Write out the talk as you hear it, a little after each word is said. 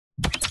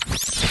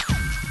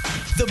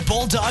The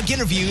Bulldog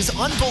Interviews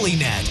on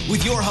BullyNet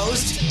with your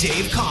host,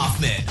 Dave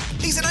Kaufman.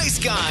 He's a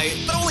nice guy,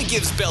 but only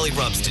gives belly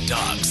rubs to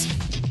dogs.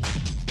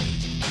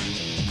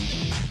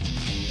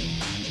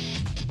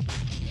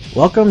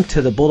 Welcome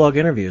to the Bulldog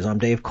Interviews. I'm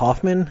Dave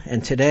Kaufman,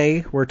 and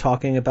today we're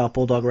talking about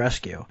Bulldog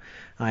Rescue.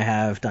 I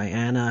have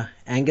Diana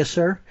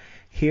Engeszer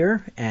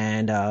here,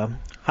 and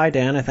hi,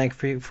 Diana. Thank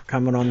you for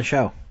coming on the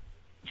show.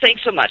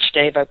 Thanks so much,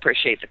 Dave. I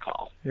appreciate the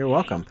call. You're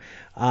welcome.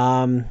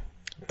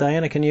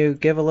 Diana, can you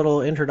give a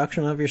little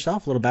introduction of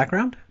yourself, a little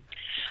background?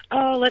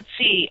 Let's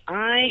see.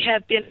 I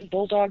have been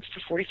Bulldogs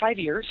for 45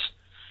 years.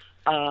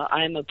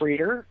 I'm a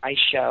breeder. I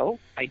show.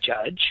 I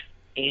judge.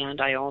 And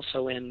I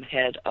also am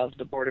head of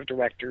the board of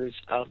directors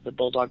of the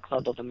Bulldog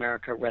Club of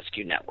America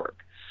Rescue Network,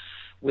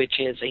 which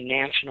is a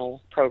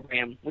national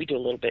program. We do a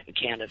little bit in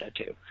Canada,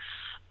 too,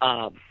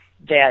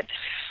 that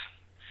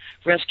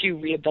rescue,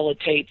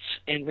 rehabilitates,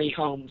 and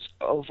rehomes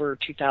over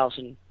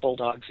 2,000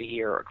 bulldogs a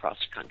year across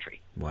the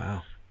country.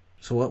 Wow.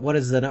 So what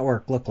does the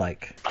network look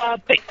like?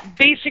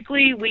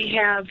 Basically, we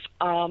have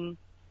some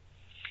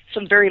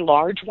very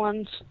large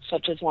ones,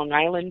 such as Long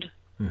Island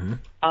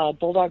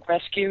Bulldog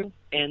Rescue,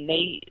 and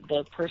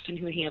the person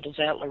who handles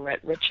that,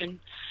 Lorette Richin,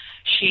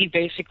 she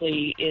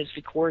basically is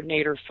the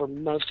coordinator for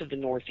most of the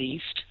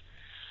Northeast.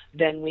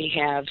 Then we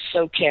have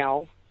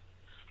SoCal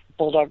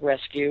Bulldog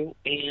Rescue,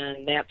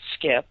 and that's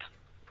Skip,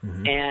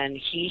 and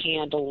he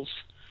handles,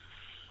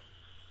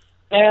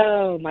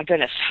 oh my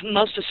goodness,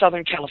 most of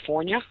Southern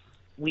California.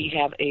 We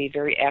have a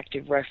very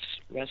active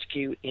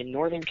rescue in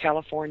Northern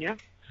California.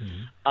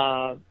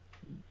 I'm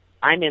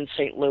in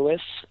St.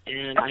 Louis,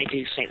 and I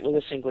do St.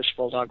 Louis English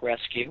Bulldog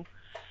Rescue.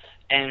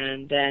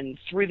 And then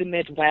through the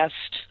Midwest,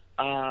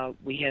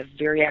 we have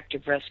very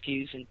active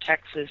rescues in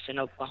Texas and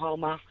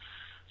Oklahoma,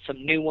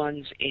 some new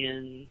ones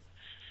in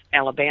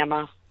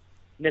Alabama,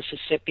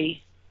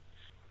 Mississippi.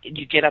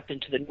 You get up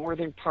into the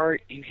northern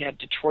part, you have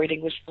Detroit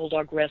English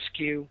Bulldog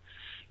Rescue.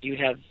 You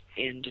have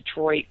in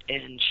Detroit,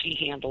 and she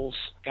handles,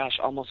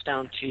 almost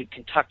down to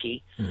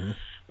Kentucky.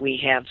 We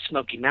have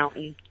Smoky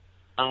Mountain.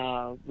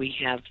 We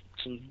have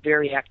some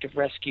very active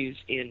rescues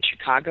in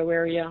Chicago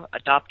area,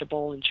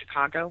 Adoptable in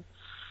Chicago,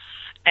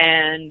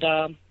 and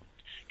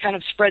kind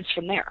of spreads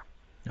from there.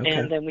 Okay.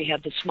 And then we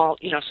have the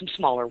some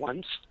smaller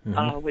ones,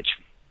 which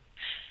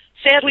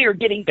sadly are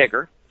getting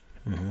bigger.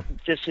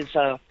 This is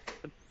a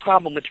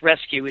problem with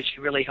rescue is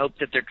you really hope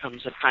that there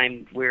comes a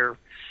time where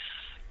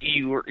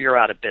you're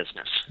out of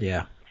business.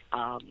 Yeah.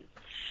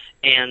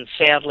 And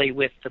sadly,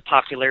 with the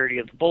popularity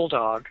of the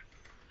Bulldog,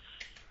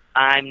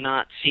 I'm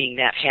not seeing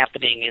that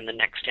happening in the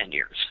next 10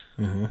 years.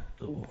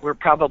 We're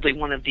probably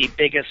one of the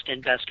biggest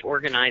and best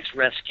organized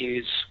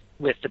rescues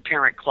with the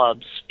parent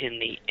clubs in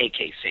the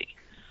AKC.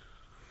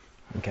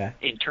 Okay.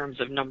 In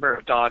terms of number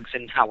of dogs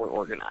and how we're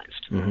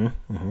organized.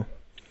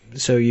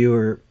 So you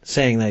were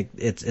saying that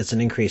it's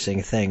an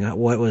increasing thing.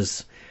 What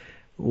was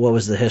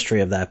the history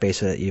of that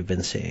basically that you've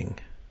been seeing?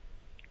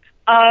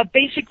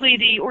 Basically,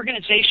 the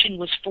organization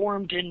was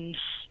formed in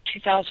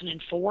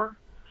 2004.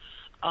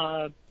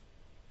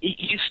 It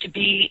used to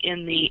be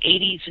in the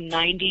 80s and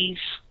 90s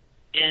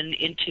and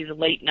into the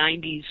late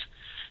 90s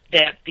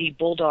that the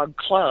Bulldog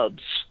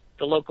clubs,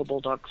 the local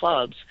Bulldog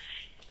clubs,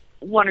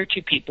 one or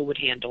two people would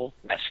handle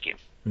rescue.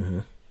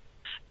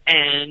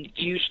 And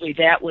usually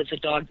that was a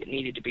dog that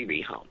needed to be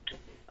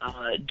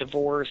rehomed.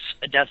 Divorce,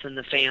 a death in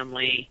the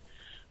family,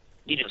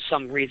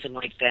 some reason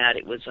like that.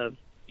 It was a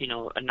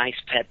nice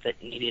pet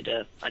that needed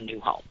a new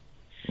home.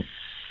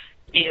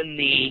 In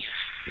the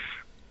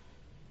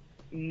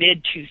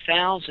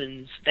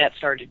mid-2000s, that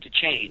started to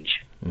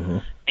change.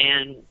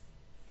 And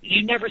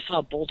you never saw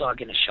a Bulldog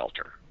in a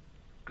shelter.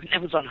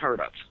 That was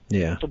unheard of.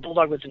 Yeah. If a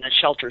Bulldog was in a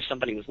shelter,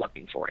 somebody was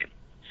looking for him.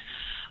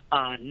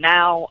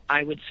 Now,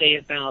 I would say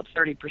about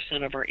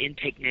 30% of our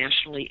intake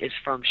nationally is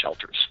from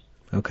shelters.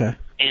 Okay.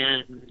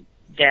 And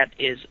that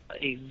is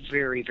a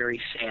very,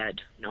 very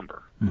sad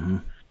number.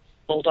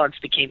 Bulldogs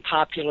became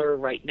popular.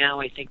 Right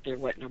now, I think they're,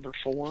 number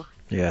 4?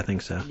 Yeah, I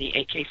think so. In the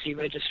AKC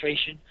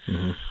registration.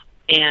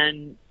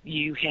 And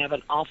you have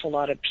an awful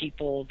lot of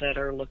people that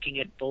are looking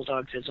at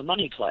Bulldogs as a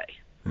money play.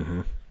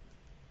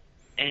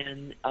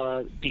 And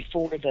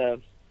before the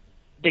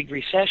big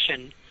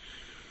recession,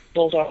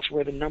 Bulldogs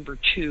were the number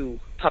 2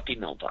 puppy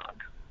mill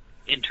dog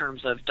in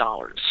terms of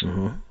dollars.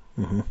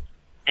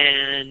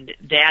 And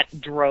that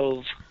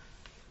drove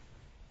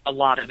a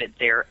lot of it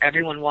there.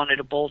 Everyone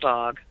wanted a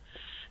Bulldog,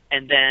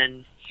 and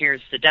then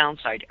here's the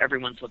downside.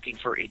 Everyone's looking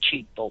for a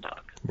cheap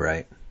Bulldog.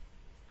 Right.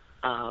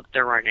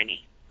 There aren't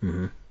any.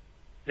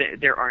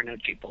 There are no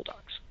cheap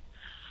Bulldogs.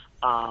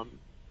 I'm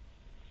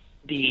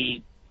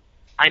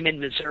in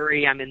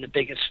Missouri. I'm in the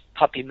biggest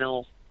puppy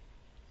mill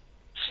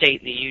state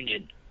in the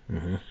union.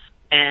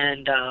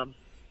 And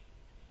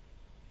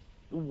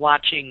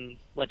watching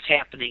what's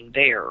happening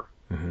there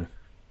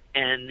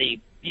and the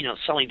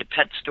selling to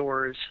pet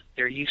stores,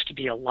 there used to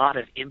be a lot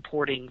of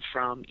importing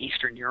from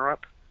Eastern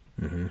Europe,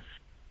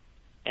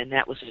 and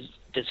that was a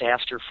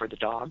disaster for the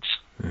dogs.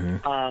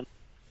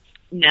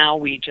 Now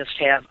we just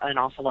have an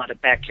awful lot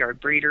of backyard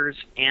breeders,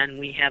 and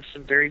we have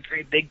some very,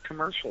 very big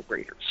commercial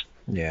breeders.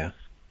 Yeah.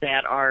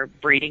 that are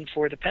breeding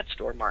for the pet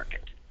store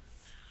market.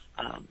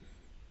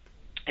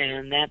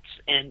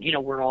 And you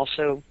know, we're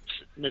also,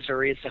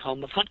 Missouri is the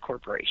home of Hunt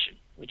Corporation,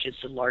 which is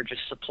the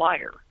largest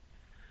supplier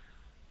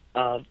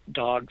of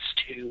dogs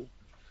to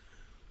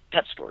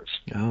pet stores.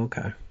 Oh,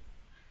 okay.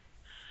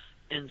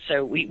 And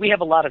so we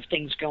have a lot of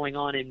things going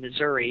on in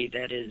Missouri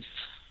that is,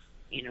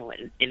 you know,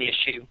 an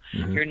issue.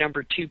 Mm-hmm. Your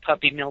number 2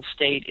 puppy mill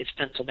state is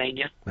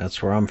Pennsylvania.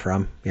 That's where I'm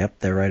from. Yep,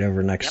 they're right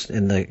over next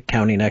in the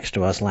county next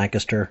to us.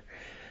 Lancaster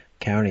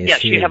County is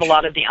yes, huge. you have a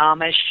lot of the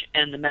Amish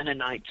and the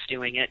Mennonites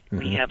doing it. Mm-hmm.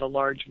 We have a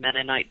large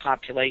Mennonite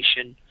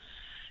population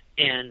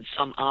and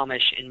some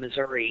Amish in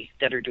Missouri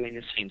that are doing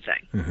the same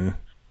thing. Mm-hmm.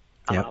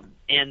 Yep.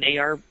 And they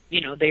are,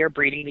 you know, they are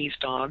breeding these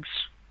dogs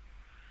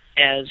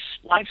as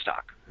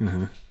livestock.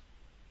 Mm-hmm.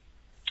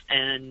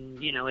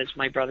 And, you know, as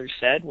my brother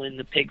said, when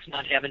the pig's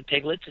not having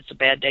piglets, it's a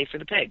bad day for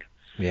the pig.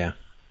 Yeah.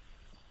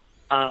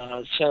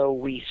 So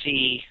we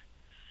see,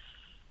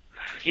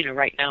 you know,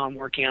 right now I'm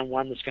working on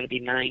one that's going to be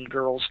 9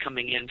 girls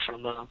coming in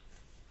from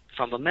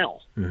a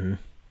mill. Mm-hmm.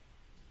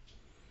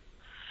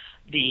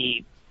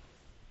 The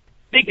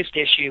biggest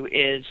issue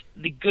is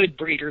the good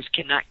breeders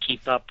cannot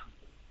keep up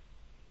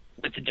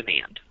with the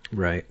demand.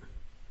 Right.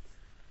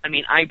 I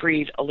mean, I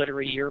breed a litter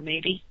a year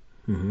maybe,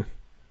 mm-hmm.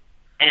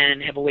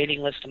 and have a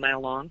waiting list a mile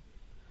long,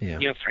 Yeah.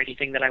 you know, for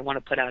anything that I want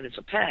to put out as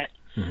a pet.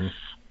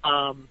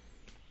 Mm-hmm.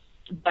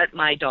 But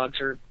my dogs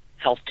are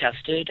health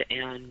tested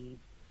and,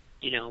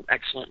 you know,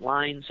 excellent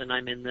lines, and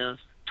I'm in the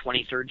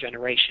 23rd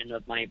generation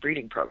of my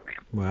breeding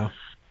program. Wow.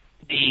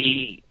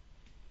 The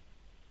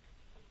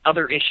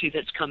other issue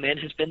that's come in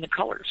has been the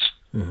colors.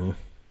 Mm-hmm.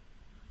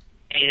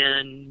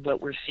 And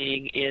what we're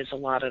seeing is a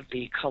lot of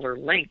the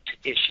color-linked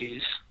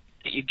issues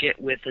that you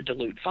get with the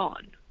dilute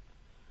fawn.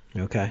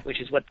 Okay. Which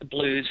is what the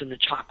blues and the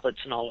chocolates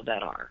and all of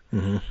that are.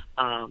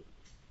 Mm-hmm.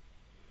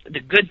 The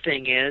good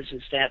thing is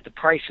that the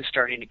price is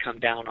starting to come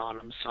down on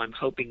them, so I'm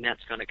hoping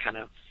that's going to kind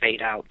of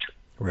fade out.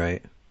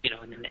 Right. You know,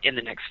 in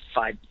the next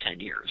 5 to 10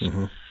 years.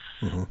 Mm-hmm.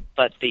 Mm-hmm.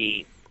 But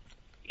the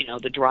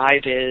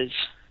drive is,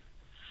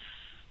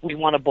 we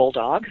want a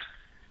bulldog,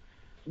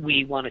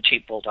 we want a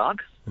cheap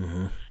bulldog,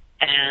 mm-hmm.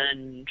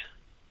 and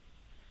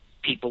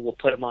people will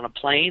put them on a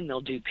plane.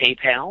 They'll do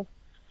PayPal.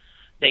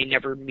 They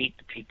never meet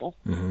the people.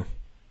 Mm-hmm.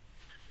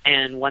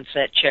 And once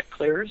that check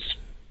clears,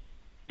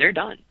 they're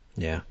done.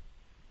 Yeah.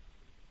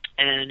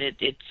 And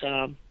it's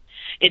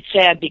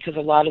sad because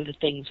a lot of the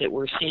things that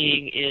we're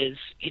seeing is,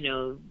 you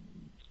know,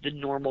 the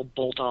normal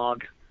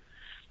bulldog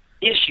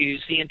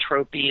issues, the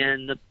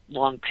entropion, the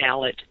long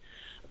palate.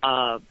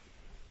 We're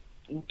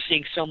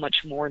seeing so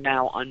much more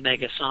now on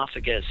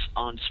megaesophagus,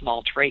 on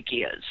small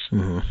tracheas,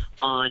 mm-hmm.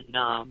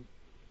 on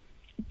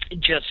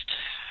just,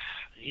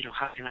 you know,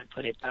 how can I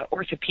put it,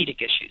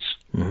 orthopedic issues.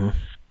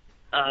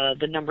 Mm-hmm.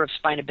 The number of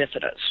spina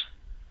bifidas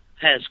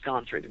has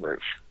gone through the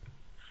roof.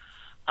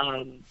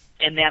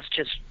 And that's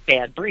just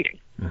bad breeding.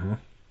 Mm-hmm.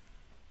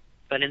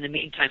 But in the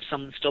meantime,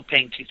 someone's still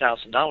paying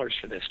 $2,000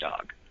 for this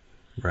dog.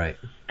 Right.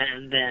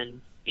 And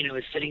then, you know,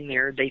 is sitting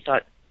there, they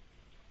thought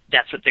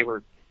that's what they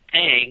were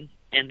paying.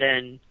 And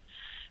then,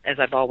 as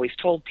I've always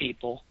told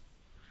people,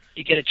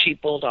 you get a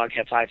cheap bulldog,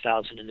 have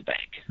 $5,000 in the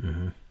bank.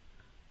 Mm-hmm.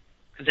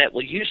 Because that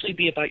will usually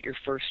be about your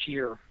first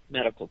year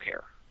medical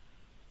care.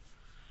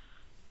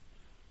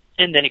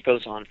 And then it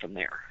goes on from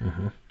there.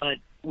 Mm-hmm. But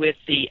with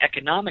the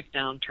economic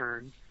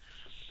downturn,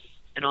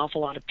 an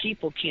awful lot of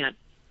people can't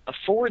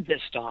afford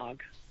this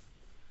dog.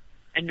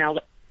 And now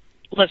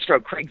let's throw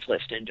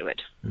Craigslist into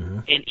it, mm-hmm.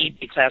 and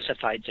eBay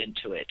classifieds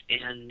into it,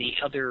 and the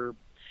other,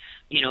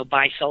 you know,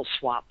 buy, sell,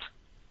 swap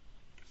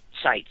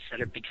sites that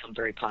have become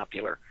very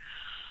popular.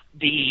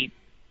 We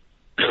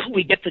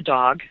get the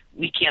dog,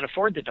 we can't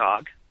afford the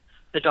dog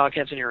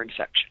has an ear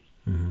infection.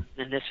 Mm-hmm.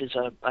 And this is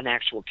an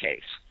actual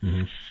case.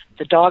 Mm-hmm.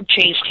 The dog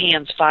changed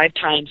hands 5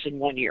 times in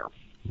 1 year.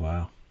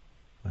 Wow.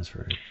 That's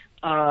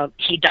right.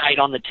 He died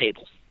on the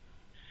table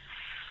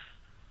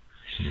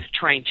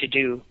trying to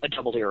do a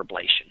double ear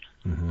ablation.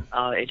 Mm-hmm.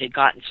 It had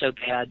gotten so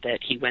bad that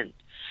he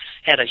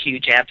had a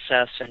huge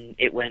abscess, and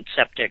it went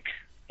septic,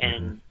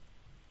 and, mm-hmm.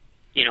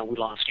 you know, we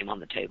lost him on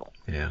the table.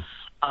 Yeah.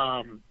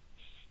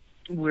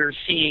 We're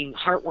seeing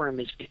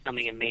heartworm is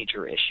becoming a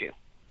major issue,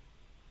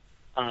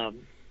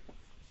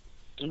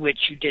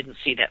 which you didn't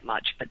see that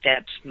much, but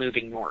that's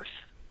moving north.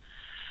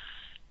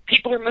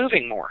 People are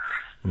moving more.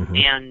 Mm-hmm.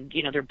 And,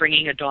 you know, they're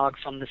bringing a dog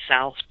from the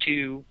south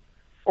to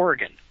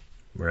Oregon.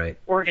 Right.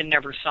 Oregon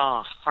never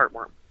saw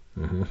heartworm.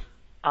 Mm-hmm.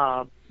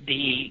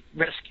 The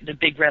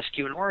big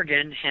rescue in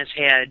Oregon has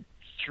had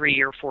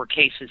 3 or 4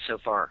 cases so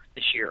far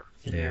this year.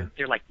 And Yeah.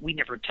 they're like, we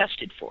never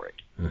tested for it.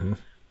 Mm-hmm.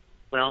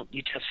 Well,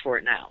 you test for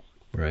it now.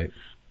 Right.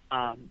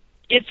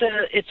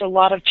 It's a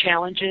lot of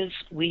challenges.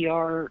 We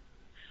are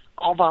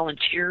all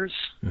volunteers.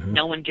 Mm-hmm.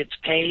 No one gets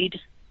paid.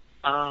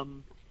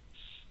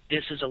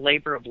 This is a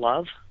labor of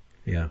love.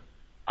 Yeah.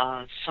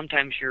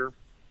 Sometimes you're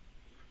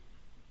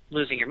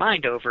losing your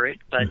mind over it,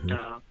 but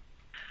mm-hmm.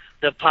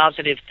 The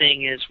positive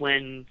thing is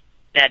when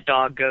that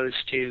dog goes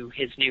to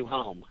his new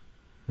home,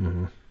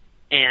 mm-hmm.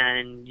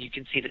 and you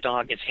can see the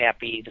dog is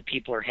happy, the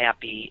people are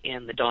happy,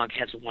 and the dog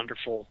has a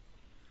wonderful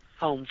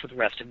home for the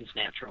rest of his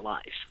natural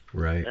life.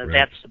 Right.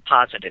 That's the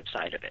positive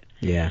side of it.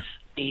 Yeah.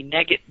 The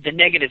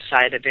negative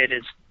side of it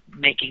is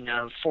making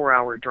a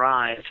 4-hour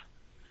drive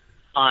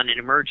on an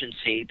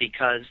emergency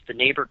because the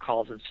neighbor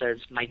calls and says,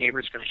 my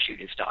neighbor's going to shoot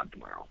his dog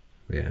tomorrow.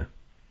 Yeah.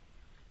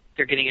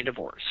 They're getting a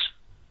divorce.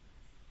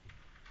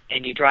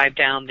 And you drive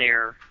down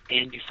there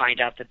and you find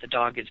out that the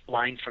dog is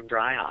blind from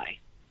dry eye.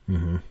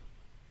 Mm-hmm.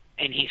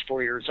 And he's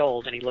 4 years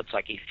old and he looks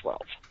like he's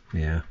 12.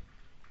 Yeah.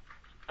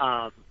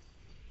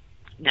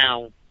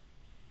 Now,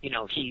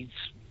 he's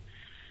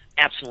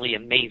absolutely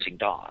amazing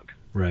dog.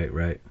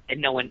 Right. And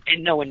no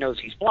one knows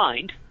he's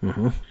blind.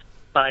 Mm-hmm.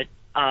 But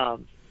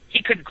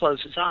he couldn't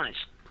close his eyes.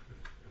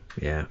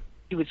 Yeah.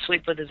 He would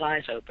sleep with his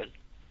eyes open.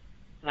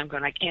 And I'm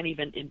going, I can't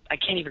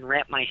even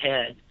wrap my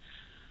head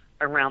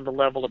around the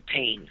level of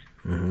pain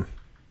mm-hmm.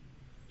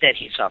 that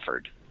he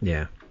suffered.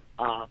 Yeah.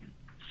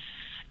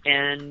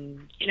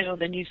 And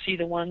then you see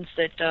the ones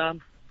that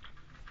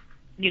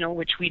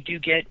which we do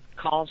get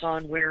calls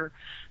on where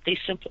they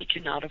simply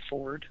cannot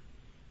afford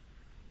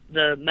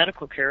the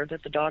medical care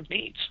that the dog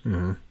needs.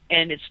 Mm-hmm.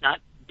 And it's not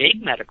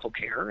big medical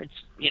care. It's,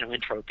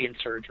 entropion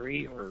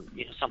surgery or,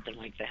 something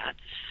like that.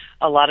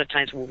 A lot of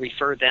times we'll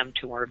refer them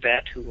to our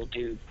vet who will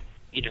do,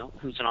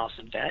 who's an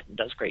awesome vet and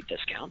does great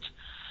discounts.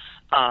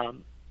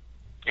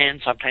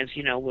 And sometimes,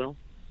 we'll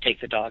take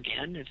the dog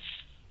in if,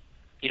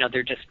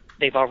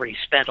 they've already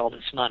spent all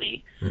this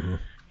money mm-hmm.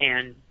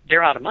 and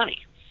they're out of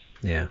money.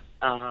 Yeah.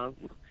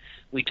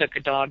 We took a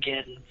dog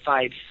in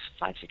 5,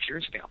 6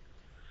 years ago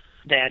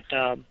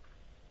that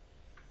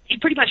he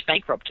pretty much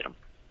bankrupted him.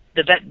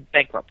 The vet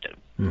bankrupted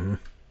him. Mm-hmm.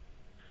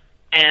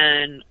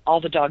 And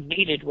all the dog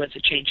needed was a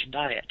change in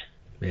diet.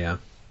 Yeah.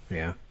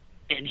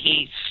 And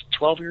he's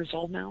 12 years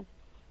old now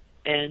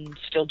and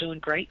still doing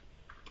great.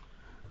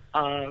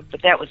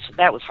 But that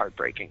was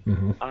heartbreaking.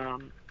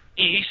 Mm-hmm.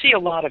 You see a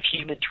lot of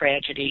human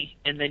tragedy,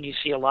 and then you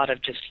see a lot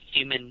of just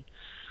human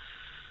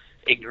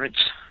ignorance.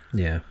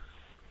 Yeah.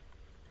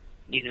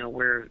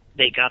 Where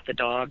they got the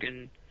dog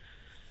and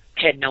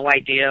had no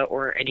idea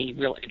or any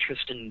real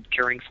interest in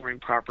caring for him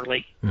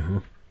properly. Mm-hmm.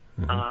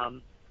 Mm-hmm.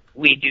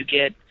 We do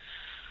get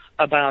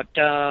about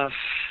 5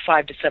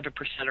 to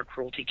 7% of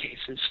cruelty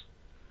cases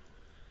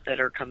that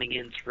are coming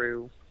in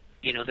through,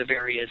 the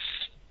various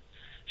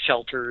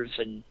shelters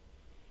and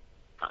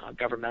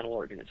governmental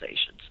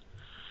organizations.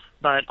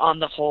 But on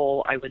the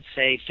whole, I would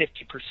say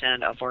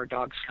 50% of our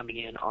dogs coming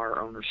in are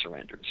owner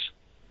surrenders.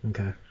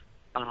 Okay.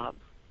 A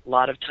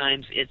lot of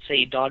times it's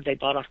a dog they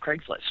bought off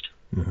Craigslist.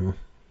 Mm-hmm.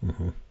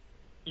 Mm-hmm.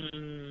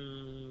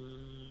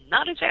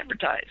 Not as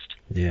advertised.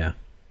 Yeah.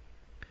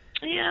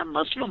 Yeah,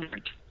 most of them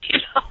aren't,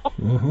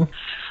 Mm-hmm.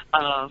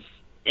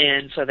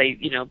 And so they,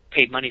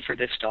 paid money for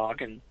this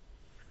dog and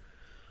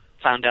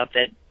found out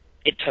that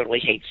it totally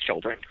hates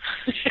children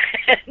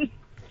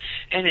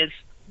and is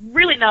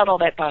really not all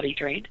that potty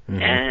trained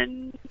mm-hmm.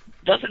 and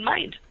doesn't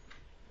mind.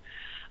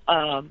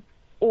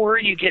 Or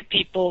you get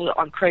people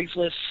on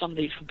Craigslist, some of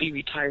these would be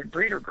retired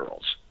breeder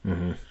girls.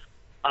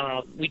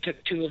 Mm-hmm. We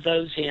took 2 of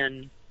those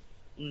in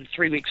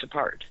 3 weeks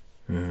apart.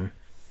 Mm-hmm.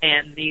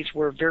 And these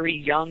were very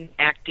young,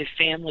 active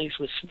families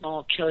with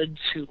small kids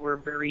who were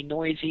very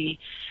noisy.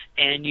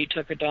 And you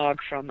took a dog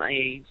from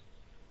a,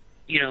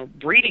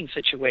 breeding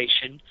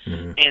situation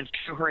mm-hmm. and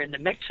threw her in the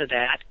mix of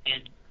that,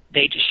 and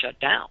they just shut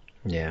down.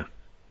 Yeah.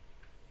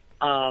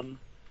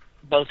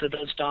 Both of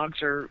those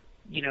dogs are,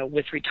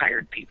 with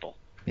retired people.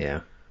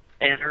 Yeah.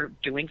 And are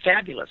doing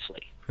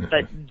fabulously. Mm-hmm.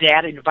 But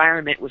that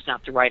environment was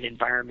not the right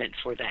environment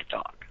for that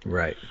dog.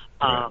 Right.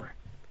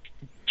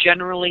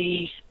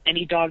 Generally,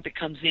 any dog that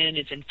comes in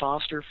is in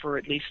foster for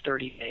at least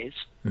 30 days.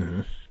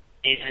 Mm-hmm.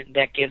 And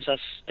that gives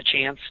us a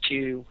chance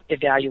to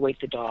evaluate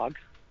the dog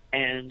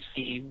and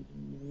see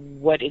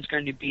what is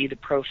going to be the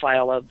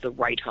profile of the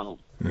right home.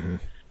 Mm-hmm.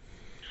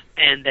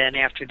 And then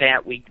after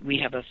that, we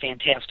have a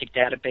fantastic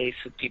database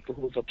of people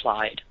who have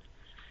applied.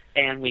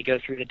 And we go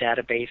through the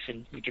database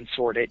and we can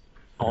sort it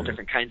all mm-hmm.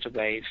 different kinds of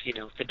ways.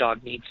 If the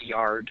dog needs a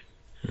yard.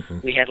 Mm-hmm.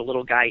 We had a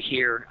little guy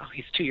here. Oh,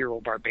 he's a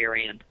 2-year-old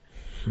Barbarian.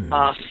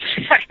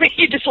 Mm-hmm.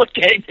 He just looked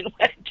at him and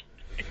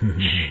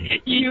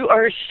went, "You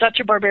are such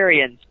a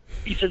barbarian."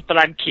 He says, "But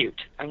I'm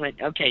cute." I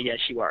went, "Okay,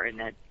 yes, you are," and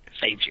that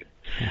saves you.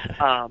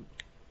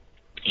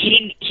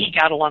 He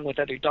got along with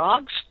other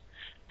dogs.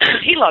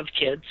 He loved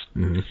kids.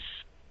 Mm-hmm.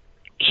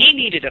 He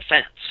needed a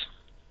fence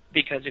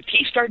because if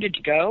he started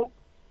to go,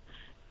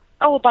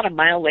 about a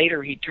mile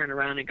later, he'd turn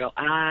around and go,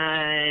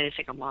 "I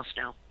think I'm lost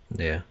now."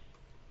 Yeah.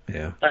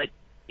 But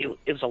it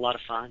was a lot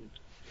of fun.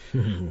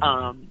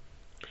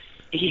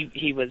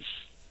 He was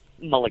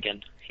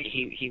Mulligan.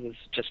 He was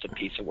just a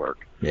piece of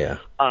work. Yeah.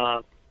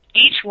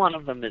 Each one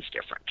of them is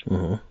different.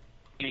 Mm-hmm.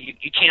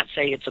 You can't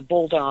say it's a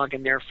bulldog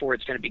and therefore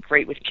it's going to be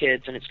great with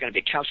kids and it's going to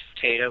be a couch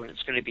potato and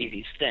it's going to be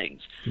these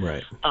things.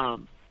 Right.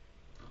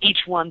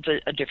 Each one's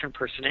a different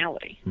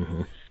personality.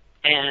 Mm-hmm.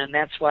 And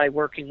that's why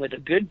working with a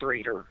good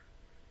breeder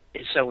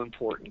is so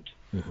important.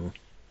 Mm-hmm.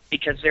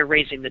 Because they're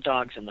raising the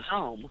dogs in the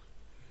home.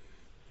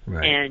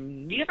 Right.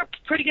 And you have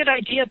a pretty good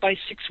idea by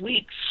 6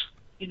 weeks,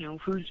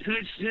 who's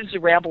the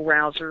rabble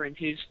rouser and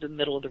who's the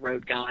middle of the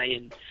road guy,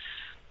 and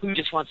who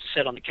just wants to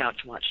sit on the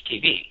couch and watch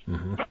TV.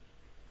 Mm-hmm.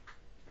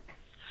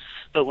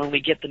 But when we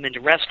get them into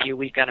rescue,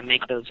 we've got to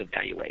make those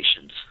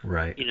evaluations.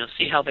 Right.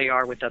 See how they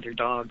are with other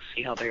dogs,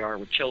 see how they are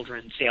with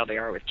children, see how they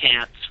are with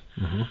cats.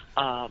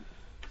 Mm-hmm.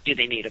 Do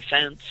they need a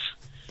fence?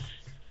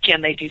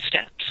 Can they do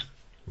steps?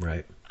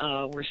 Right.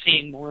 We're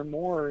seeing more and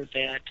more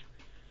that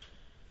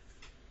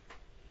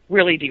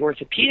really the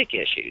orthopedic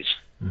issues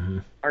Mm-hmm.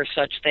 are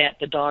such that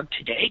the dog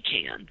today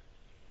can,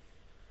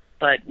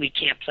 but we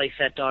can't place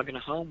that dog in a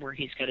home where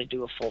he's got to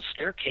do a full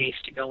staircase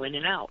to go in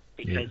and out,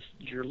 because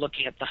you're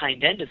looking at the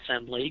hind end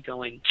assembly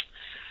going,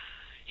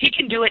 he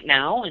can do it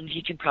now, and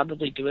he can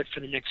probably do it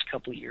for the next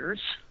couple of years.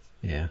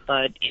 Yeah.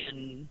 But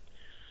in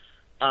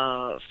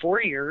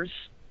 4 years,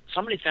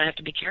 somebody's going to have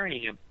to be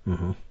carrying him.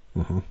 Mm-hmm.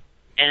 Mm-hmm.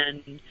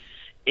 And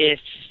if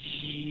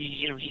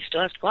he still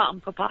has to go out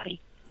and go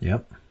potty.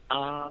 Yep.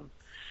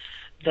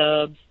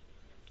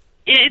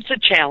 It's a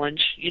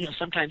challenge.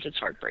 Sometimes it's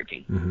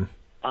heartbreaking.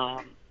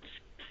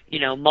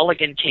 Mm-hmm.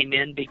 Mulligan came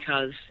in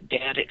because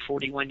Dad, at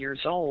 41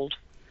 years old,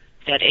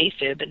 had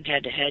AFib and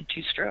had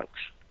 2 strokes.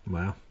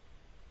 Wow.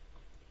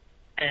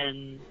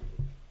 And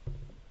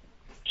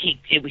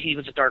he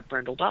was a dark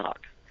brindle dog.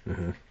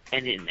 Mm-hmm.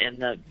 And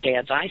the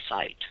Dad's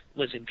eyesight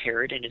was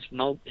impaired, and his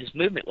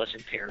movement was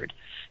impaired,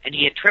 and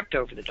he had tripped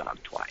over the dog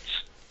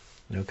twice.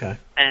 Okay.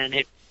 And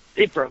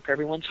it broke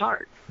everyone's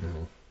heart.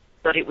 Mm-hmm.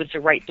 But it was the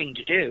right thing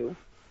to do,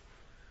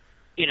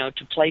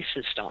 to place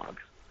this dog.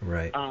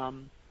 Right.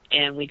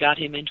 And we got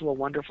him into a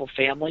wonderful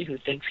family who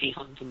thinks he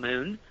hung the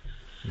moon,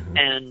 Mm-hmm.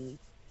 and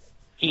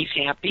he's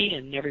happy,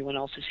 and everyone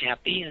else is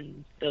happy,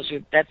 and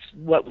that's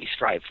what we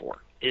strive for,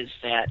 is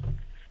that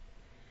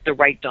the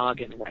right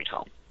dog in the right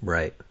home.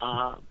 Right.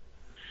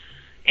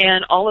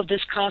 And all of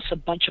this costs a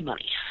bunch of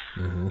money.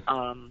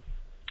 Mm-hmm.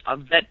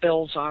 Vet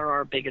bills are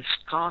our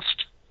biggest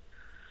cost.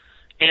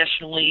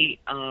 Nationally,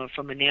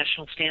 from a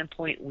national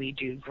standpoint, we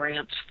do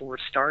grants for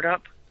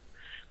startup.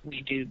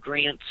 We do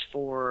grants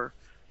for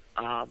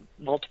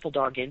multiple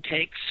dog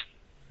intakes.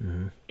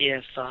 Mm-hmm.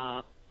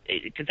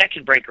 Because that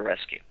can break a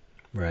rescue.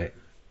 Right.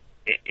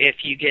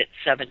 If you get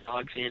 7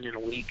 dogs in a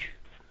week,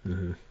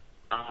 Mm-hmm.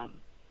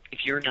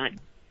 If you're not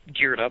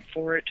geared up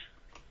for it,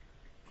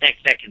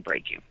 that can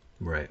break you.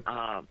 Right.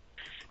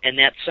 And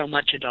that's so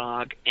much a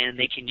dog, and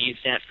they can use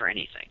that for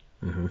anything.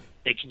 Mm-hmm.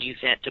 They can use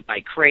that to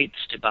buy crates,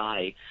 to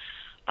buy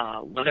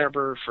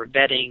whatever, for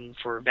vetting,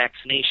 for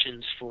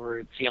vaccinations,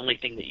 it's the only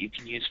thing that you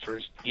can use for,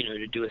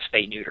 to do a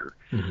spay-neuter.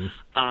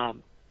 Mm-hmm.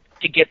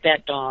 To get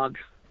that dog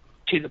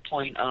to the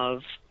point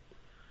of,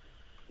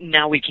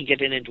 now we can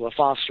get it into a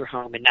foster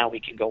home, and now we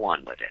can go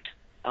on with it.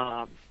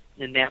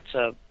 And that's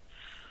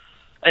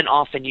an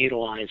often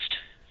utilized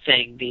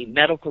thing. The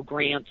medical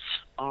grants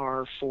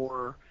are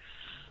for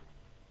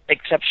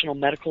exceptional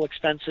medical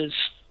expenses.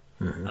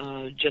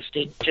 Mm-hmm. Just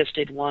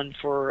did one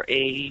for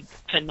a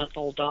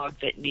 10-month-old dog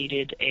that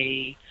needed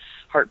a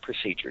heart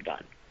procedure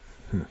done.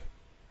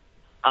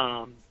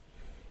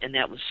 And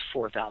that was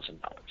 $4,000.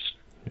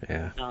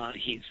 Yeah.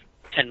 He's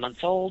 10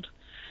 months old.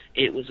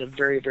 It was a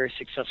very, very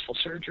successful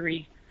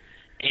surgery,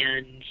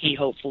 and he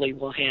hopefully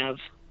will have,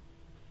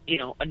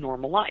 a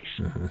normal life.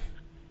 Mm-hmm.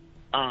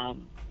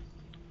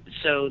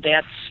 So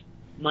that's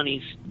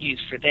money's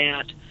used for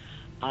that.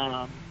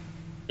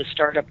 The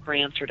startup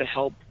grants are to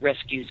help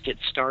rescues get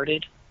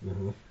started.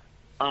 Mm-hmm.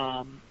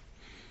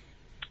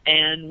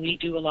 And we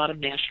do a lot of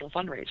national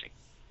fundraising,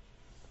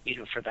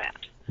 for that.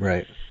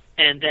 Right.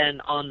 And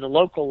then on the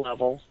local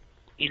level,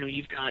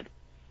 you've got,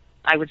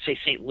 I would say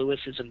St. Louis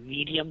is a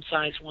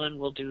medium-sized one.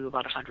 We'll do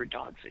about 100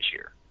 dogs this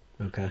year.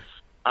 Okay.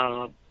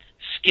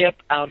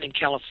 Skip out in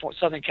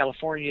Southern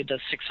California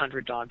does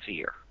 600 dogs a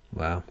year.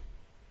 Wow.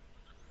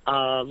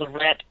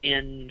 Lorette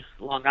in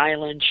Long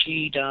Island,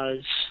 she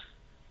does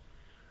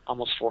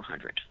almost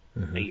 400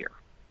 Mm-hmm. a year.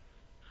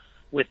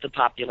 With the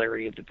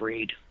popularity of the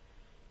breed,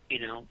 as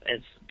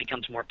it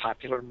becomes more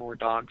popular, more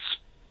dogs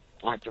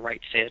aren't the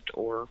right fit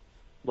or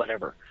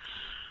whatever.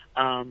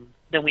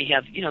 Then we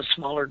have,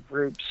 smaller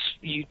groups,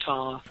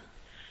 Utah,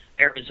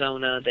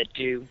 Arizona, that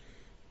do,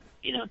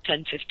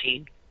 10,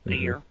 15 a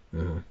Mm-hmm. year.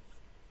 Mm-hmm.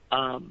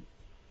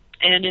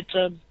 And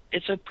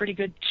it's a pretty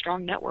good,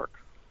 strong network.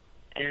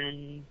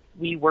 And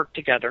we work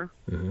together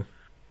Mm-hmm.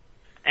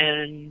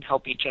 and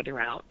help each other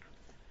out.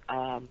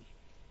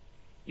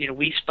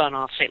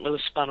 St.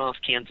 Louis spun off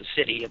Kansas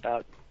City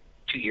about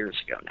 2 years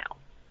ago now.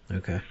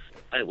 Okay.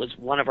 It was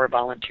one of our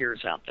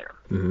volunteers out there.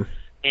 Mm-hmm.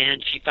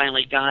 And she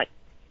finally got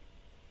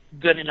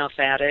good enough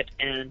at it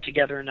and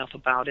together enough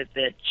about it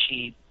that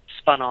she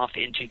spun off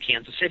into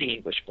Kansas City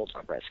English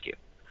Bulldog Rescue.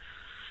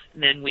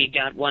 And then we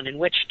got one in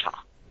Wichita,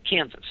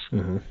 Kansas.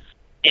 Mm-hmm.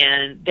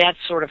 And that's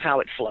sort of how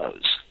it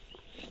flows.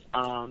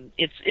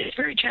 It's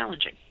very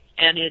challenging,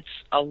 and it's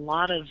a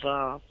lot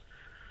of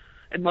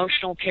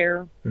emotional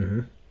care.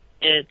 Mm-hmm.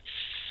 It's,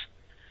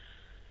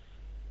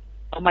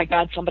 oh my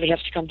God, somebody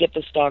has to come get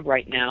this dog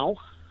right now.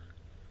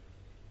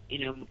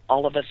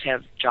 All of us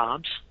have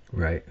jobs,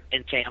 Right.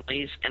 and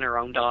families, and our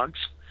own dogs.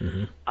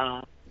 Mm-hmm.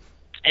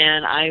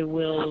 And I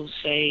will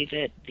say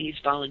that these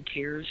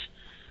volunteers,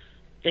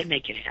 they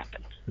make it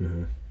happen.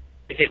 Mm-hmm.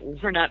 if it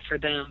were not for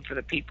them, for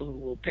the people who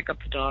will pick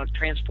up the dog,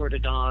 transport a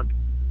dog,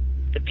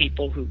 the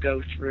people who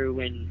go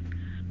through and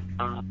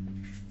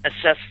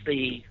assess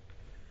the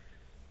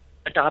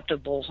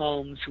adoptable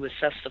homes, who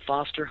assess the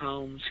foster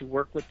homes, who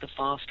work with the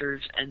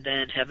fosters, and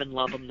then heaven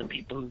love them, the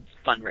people who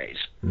fundraise.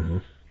 Mm-hmm.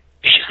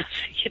 Because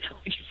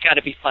you've got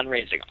to be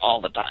fundraising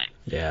all the time.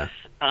 Yeah.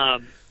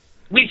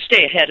 We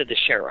stay ahead of the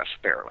sheriff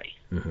barely.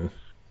 Mm-hmm.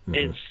 Mm-hmm.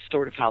 Is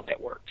sort of how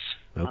that works.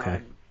 Okay.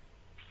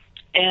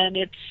 And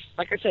it's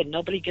like I said,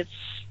 nobody's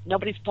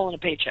pulling a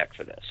paycheck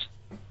for this.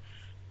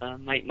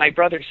 My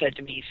brother said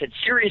to me, he said,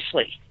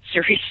 seriously,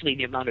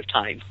 the amount of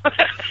time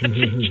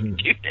you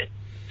do this.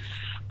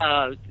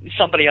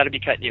 Somebody ought to be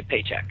cutting you a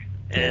paycheck.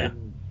 Yeah.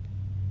 And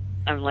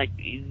I'm like,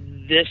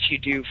 this you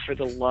do for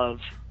the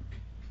love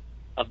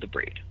of the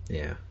breed.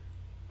 Yeah.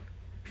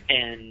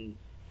 And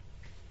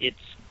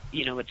it's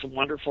a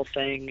wonderful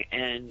thing.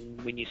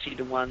 And when you see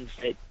the ones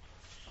that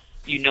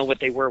you know what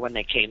they were when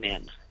they came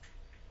in,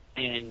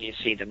 and you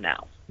see them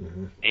now,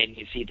 mm-hmm. and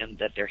you see them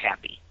that they're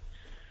happy,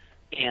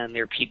 and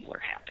their people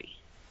are happy,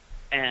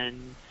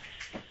 and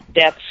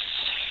that's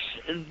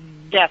the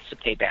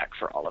payback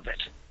for all of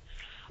it.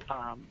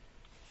 Well,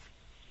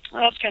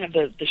 that's kind of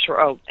the short.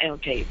 Oh,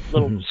 okay.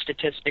 Little mm-hmm.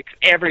 statistics.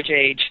 Average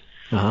age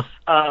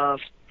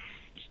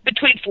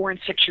between 4 and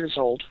 6 years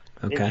old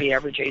is the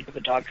average age of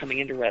a dog coming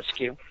into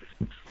rescue.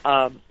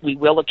 We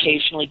will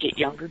occasionally get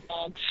younger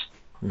dogs,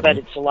 mm-hmm. but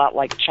it's a lot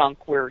like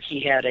Chunk, where he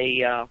had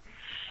a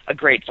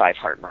grade 5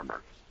 heart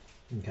murmur.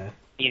 Okay.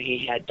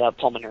 He had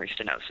pulmonary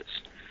stenosis.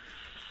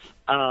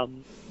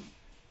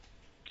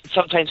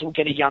 Sometimes we'll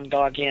get a young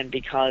dog in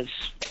because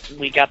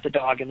we got the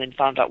dog and then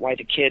found out why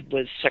the kid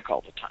was sick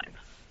all the time.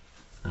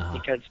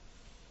 Because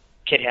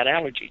kid had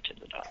allergy to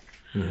the dog.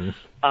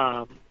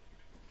 Mm-hmm.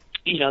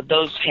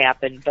 Those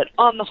happen, but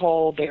on the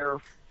whole, they're,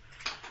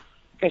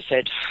 like I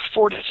said,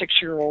 4 to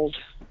 6 year old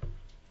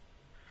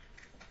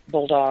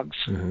bulldogs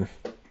mm-hmm.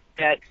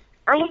 that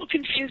are a little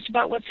confused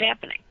about what's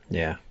happening.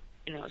 Yeah.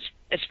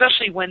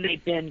 Especially when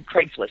they've been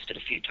Craigslisted a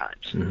few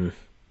times.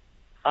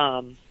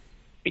 Mm-hmm.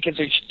 Because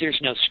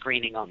there's no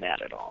screening on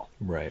that at all.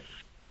 Right.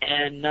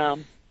 And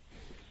the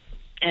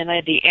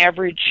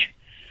average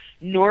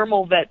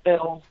normal vet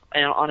bill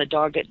on a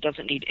dog that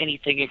doesn't need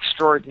anything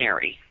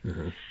extraordinary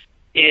mm-hmm.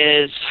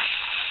 is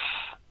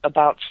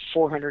about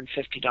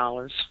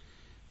 $450.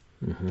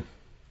 Mm-hmm.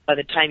 By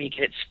the time you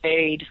get it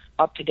spayed,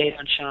 up to date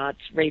on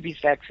shots, rabies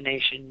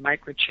vaccination,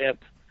 microchip,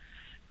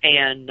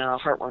 and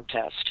heartworm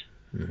test,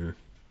 mm-hmm.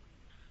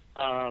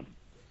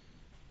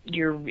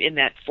 You're in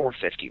that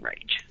 $450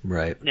 range.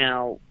 Right.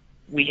 Now,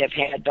 we have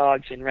had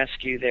dogs in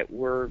rescue that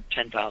were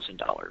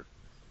 $10,000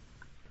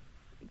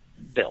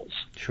 bills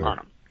on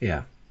them.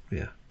 Yeah.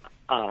 Yeah.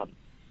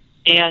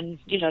 And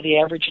the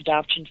average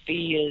adoption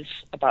fee is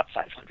about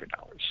 $500.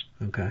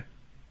 Okay.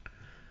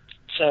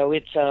 So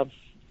it's from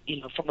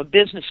a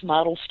business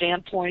model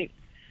standpoint,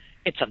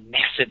 it's a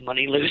massive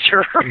money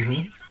loser.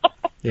 Mm-hmm.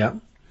 Yeah.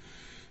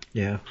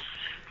 Yeah.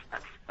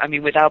 I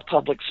mean, without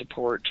public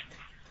support,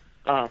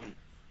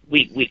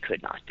 we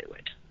could not do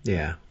it.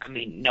 Yeah. I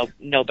mean,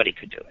 nobody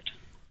could do it.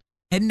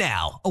 And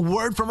now, a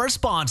word from our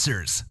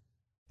sponsors.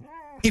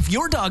 If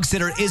your dog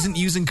sitter isn't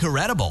using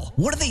Credible,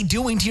 what are they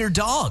doing to your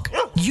dog?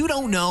 You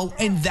don't know,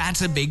 and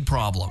that's a big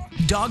problem.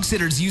 Dog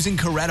sitters using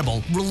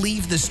Credible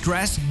relieve the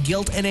stress,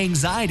 guilt, and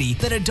anxiety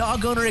that a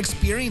dog owner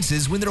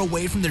experiences when they're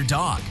away from their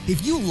dog.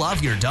 If you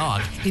love your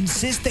dog,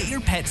 insist that your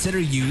pet sitter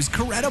use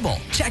Credible.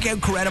 Check out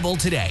Credible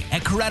today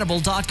at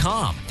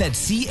Credible.com. That's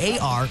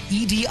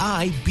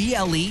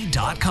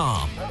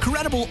CAREDIBLE.com.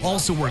 Credible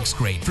also works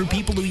great for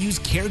people who use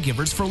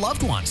caregivers for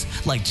loved ones,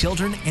 like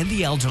children and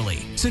the elderly.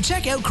 So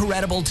check out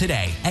Credible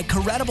today at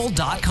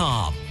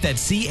Credible.com.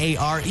 That's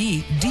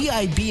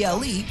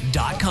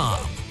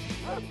CAREDIBLE.com.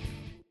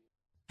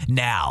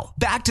 Now,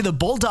 back to the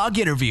Bulldog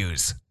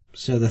interviews.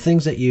 So the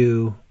things that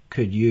you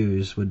could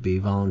use would be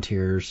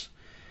volunteers,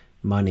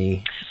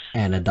 money,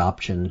 and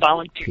adoption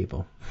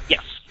people.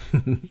 Yes.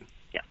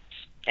 Yes.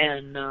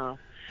 And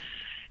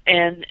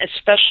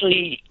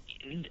especially,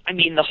 I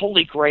mean, the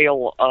holy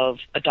grail of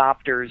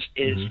adopters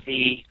is mm-hmm.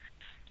 the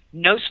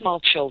no small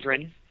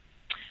children,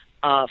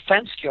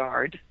 fenced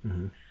yard,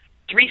 mm-hmm.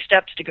 3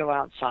 steps to go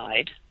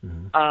outside,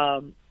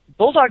 mm-hmm.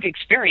 Bulldog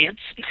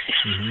experience,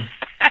 mm-hmm.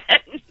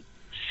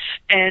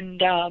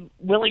 and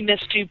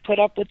willingness to put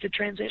up with the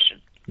transition.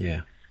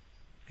 Yeah,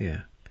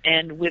 yeah.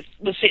 And with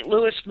St.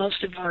 Louis,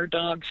 most of our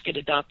dogs get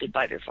adopted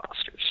by their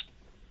fosters.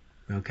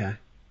 Okay.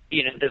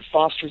 The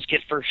fosters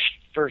get first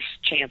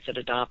chance at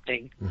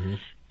adopting, mm-hmm.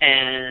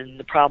 and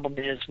the problem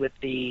is with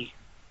the,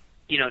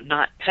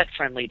 not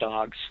pet-friendly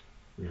dogs.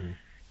 Mm-hmm.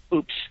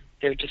 Oops,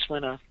 they're just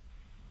went a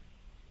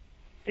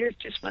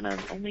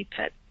only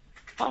pet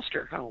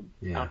foster home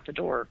out the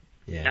door.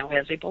 Yeah. Now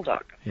has a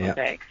bulldog. Yeah.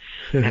 Okay,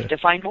 have to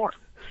find more.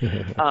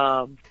 It's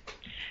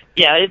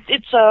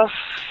a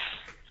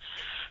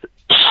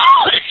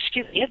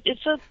excuse me.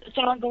 It's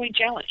an ongoing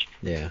challenge.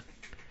 Yeah.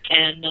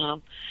 And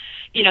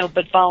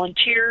but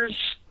volunteers.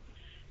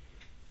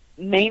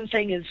 Main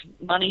thing is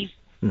money.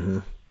 Mm-hmm.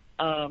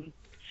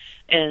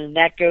 And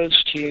that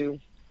goes to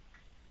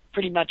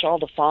pretty much all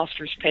the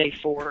fosters pay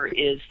for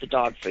is the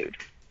dog food,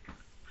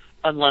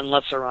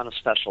 unless they're on a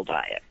special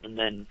diet, and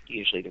then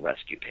usually the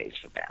rescue pays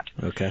for that.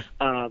 Okay.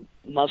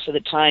 Most of the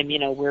time,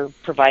 we're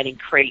providing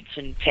crates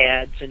and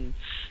pads and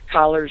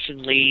collars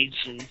and leads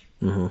and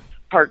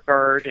park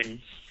guard and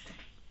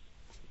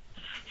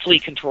flea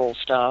control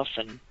stuff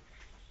and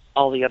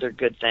all the other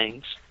good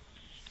things.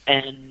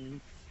 And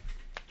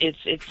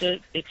it's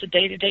a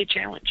day-to-day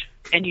challenge,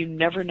 and you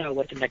never know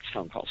what the next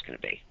phone call is going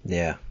to be.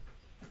 Yeah.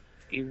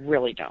 You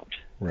really don't.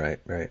 Right.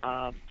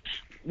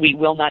 We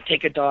will not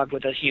take a dog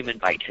with a human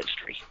bite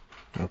history.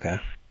 Okay.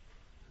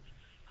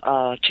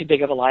 Too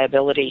big of a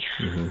liability.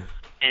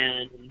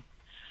 And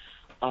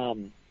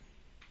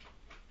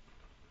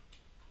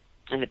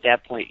at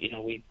that point,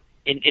 we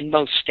in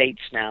most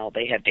states now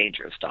they have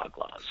dangerous dog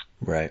laws.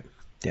 Right.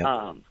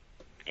 Yeah.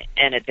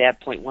 And at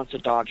that point, once a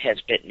dog has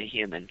bitten a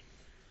human,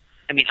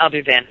 I mean,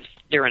 other than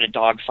they're in a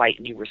dog fight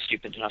and you were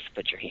stupid enough to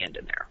put your hand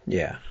in there.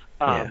 Yeah.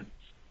 I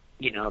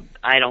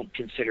don't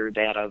consider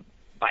that a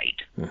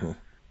bite.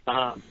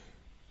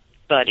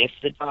 But if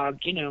the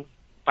dog,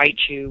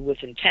 bites you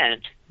with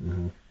intent,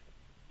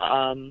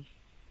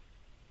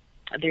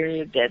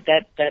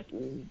 that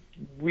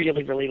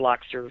really, really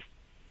locks their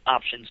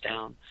options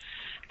down.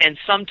 And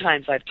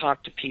sometimes I've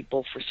talked to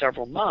people for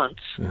several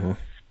months, and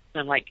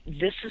I'm like,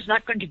 this is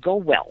not going to go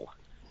well.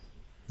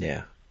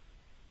 Yeah.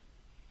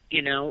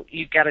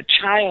 You've got a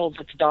child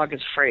that the dog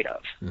is afraid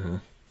of.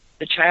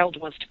 The child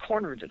wants to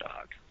corner the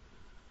dog.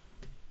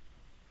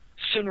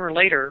 Sooner or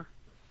later,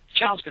 the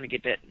child's going to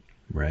get bitten.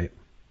 Right.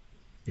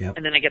 Yep.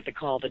 And then I get the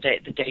call the day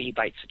he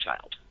bites the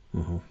child.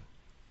 And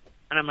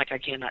I'm like, I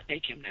cannot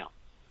take him now.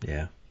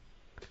 Yeah.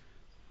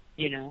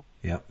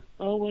 Yep.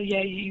 Oh, well,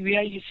 yeah,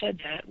 you said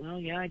that. Well,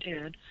 yeah, I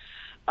did.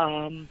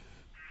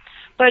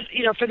 But,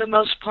 for the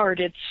most part,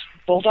 it's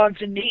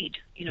bulldogs in need.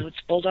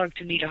 It's bulldogs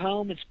who need a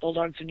home. It's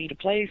bulldogs who need a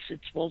place.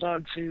 It's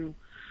bulldogs who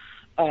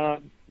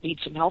need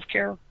some health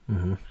care.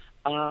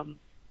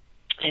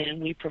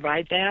 And we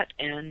provide that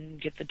and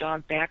get the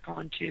dog back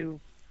onto,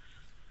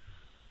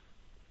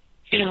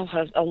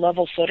 a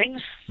level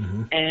footing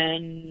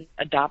and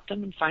adopt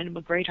them and find them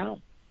a great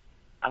home.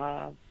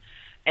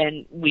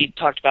 And we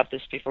talked about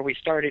this before we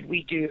started.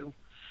 We do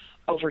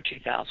over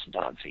 2,000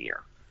 dogs a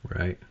year.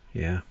 Right,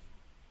 yeah.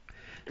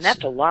 And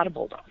that's a lot of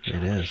bulldogs.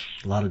 It is.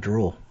 A lot of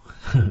drool.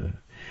 A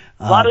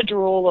lot of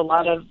drool, a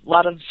lot of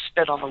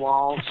spit on the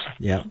walls.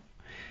 Yeah.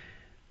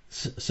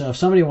 So if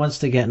somebody wants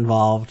to get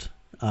involved,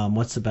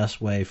 what's the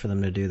best way for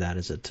them to do that?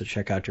 Is it to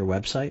check out your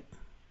website?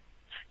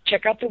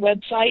 Check out the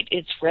website.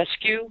 It's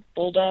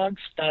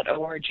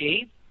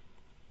rescuebulldogs.org.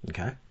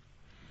 Okay.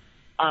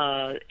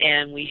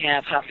 And we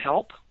have how to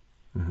help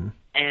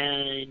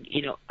and,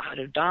 how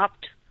to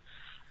adopt.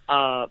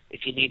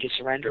 If you need to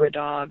surrender a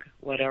dog,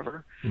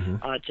 whatever.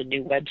 It's a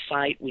new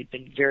website. We've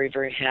been very,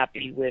 very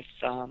happy with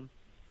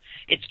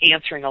it's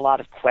answering a lot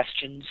of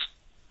questions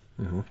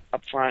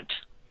up front.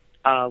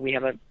 We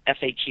have a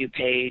FAQ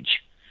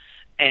page,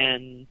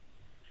 and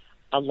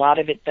a lot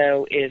of it,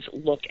 though, is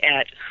look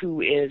at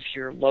who is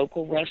your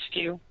local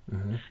rescue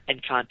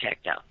and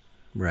contact them.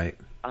 Right.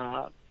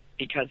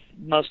 Because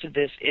most of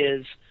this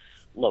is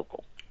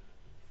local.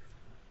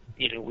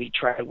 We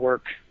try to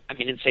work,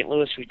 in St.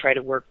 Louis, we try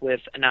to work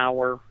with an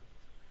hour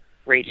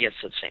radius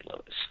of St.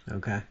 Louis.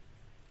 Okay.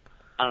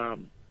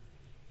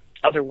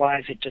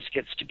 Otherwise, it just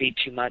gets to be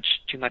too much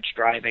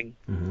driving,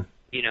 too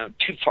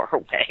far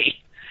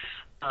away.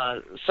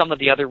 Some of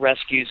the other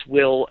rescues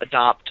will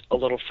adopt a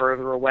little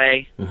further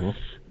away,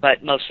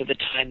 but most of the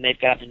time they've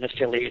got an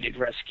affiliated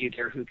rescue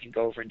there who can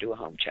go over and do a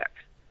home check.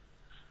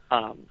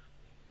 And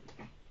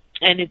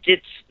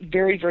it's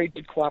very, very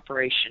good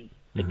cooperation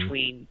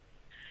between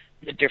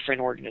the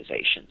different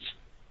organizations.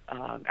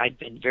 I've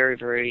been very,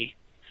 very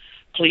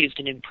pleased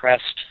and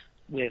impressed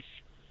with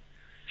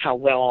how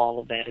well all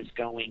of that is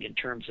going in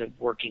terms of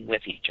working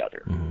with each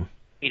other.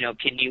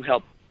 Can you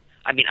help?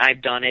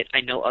 I've done it.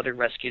 I know other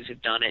rescues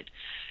have done it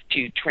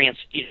to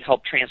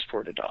help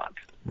transport a dog.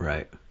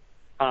 Right.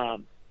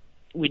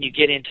 When you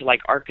get into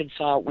like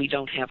Arkansas, we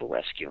don't have a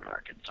rescue in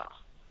Arkansas.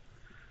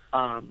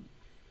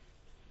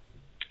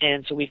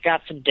 And so we've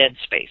got some dead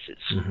spaces,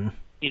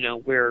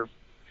 where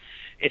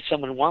if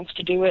someone wants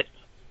to do it,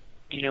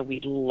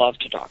 we'd love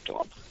to talk to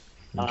them.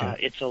 Okay.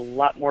 It's a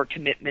lot more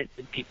commitment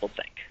than people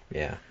think.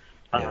 Yeah.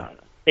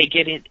 They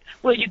get in.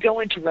 Well, you go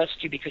into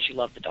rescue because you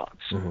love the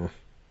dogs.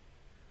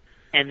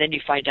 And then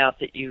you find out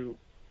that you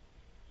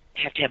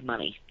have to have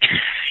money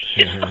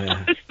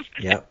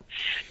Yep.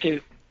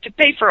 to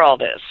pay for all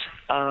this.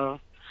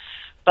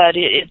 But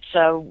it's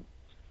a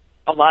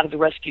lot of the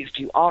rescues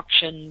do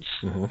auctions.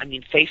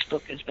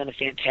 Facebook has been a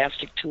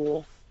fantastic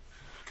tool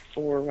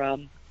for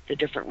the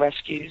different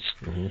rescues.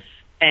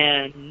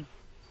 And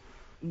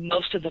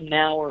most of them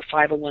now are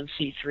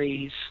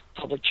 501c3s,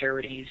 public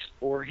charities,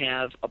 or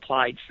have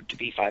applied to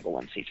be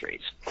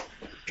 501c3s.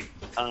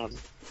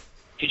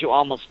 Because you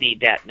almost need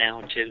that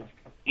now to,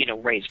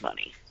 raise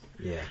money.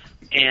 Yeah.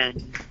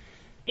 And,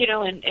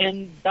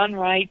 and done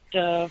right,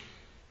 meetup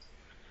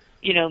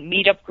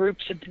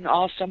groups have been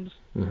awesome.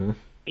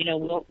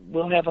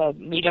 we'll have a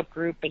meetup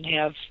group and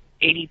have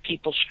 80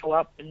 people show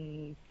up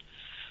and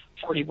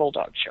 40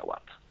 bulldogs show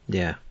up.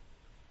 Yeah.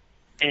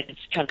 And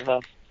it's kind of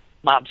a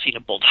mob scene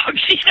of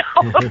bulldogs,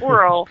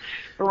 we're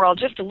all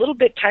just a little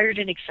bit tired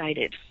and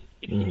excited.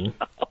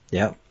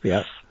 Yep.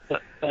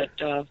 But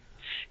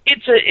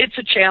it's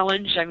a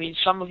challenge. I mean,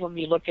 some of them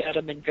you look at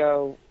them and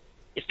go,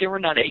 if there were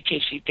not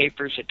AKC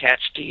papers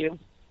attached to you,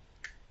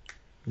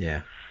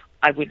 yeah,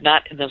 I would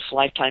not in this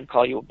lifetime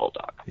call you a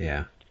bulldog.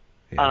 Yeah.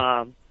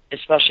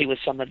 Especially with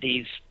some of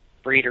these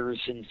breeders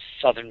in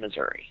southern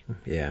Missouri.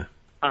 Yeah.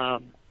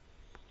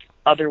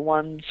 Other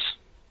ones,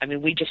 I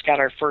mean, we just got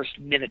our first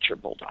miniature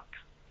bulldog.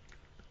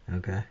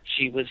 Okay.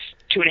 She was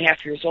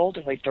 2.5 years old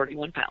and weighed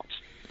 31 pounds.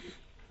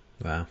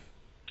 Wow.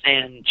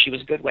 And she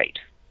was a good weight.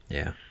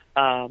 Yeah.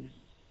 And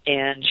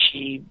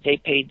they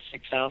paid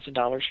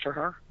 $6,000 for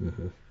her.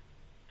 Mm-hmm.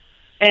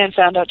 And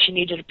found out she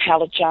needed a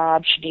palate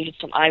job, she needed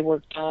some eye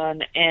work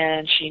done,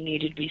 and she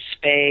needed to be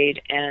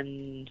spayed,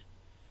 and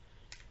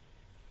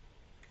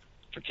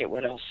forget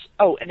what else.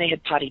 Oh, and they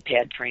had potty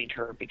pad trained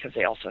her because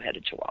they also had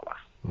a Chihuahua.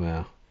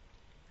 Wow.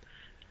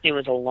 It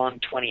was a long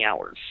 20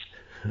 hours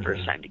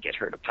first time to get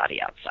her to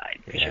potty outside.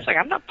 Yeah. She was like,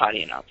 I'm not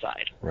pottying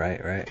outside.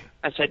 Right.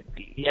 I said,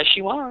 yes,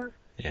 you are.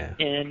 Yeah.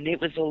 And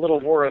it was a little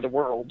war of the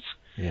worlds.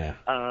 Yeah.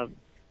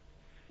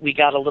 We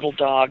got a little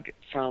dog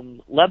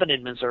from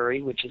Lebanon,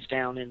 Missouri, which is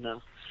down in the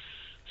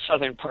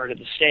southern part of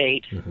the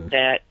state,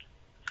 that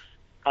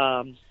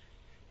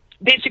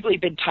basically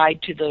been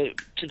tied to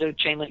the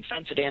chain link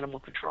fence at animal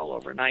control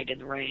overnight in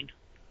the rain.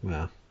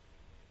 Wow.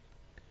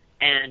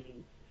 And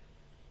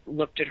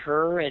looked at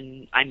her,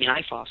 and I mean,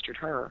 I fostered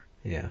her.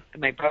 Yeah.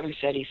 And my brother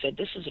said,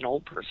 this is an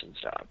old person's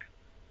dog.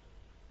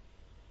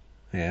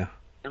 Yeah.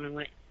 And I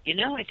went,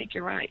 I think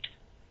you're right.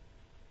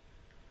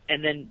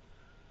 And then,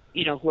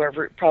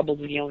 whoever,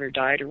 probably the owner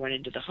died or went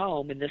into the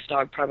home, and this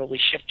dog probably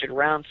shifted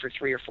around for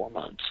 3 or 4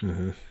 months.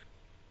 Mm-hmm.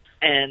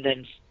 And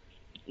then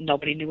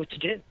nobody knew what to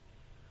do.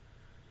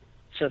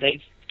 So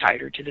they tied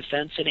her to the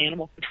fence at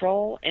animal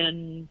control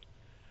and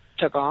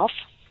took off.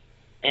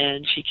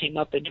 And she came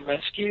up into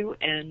rescue,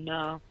 and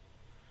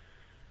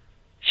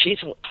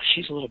she's a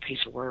little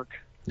piece of work.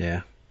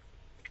 Yeah.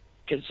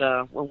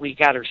 Because when we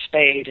got her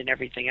spayed and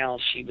everything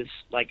else, she was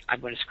like, I'm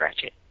going to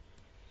scratch it.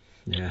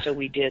 Yeah. So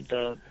we did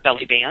the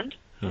belly band,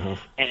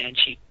 and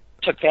she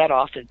took that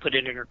off and put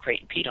it in her crate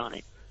and peed on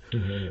it.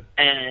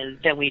 And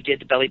then we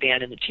did the belly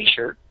band and the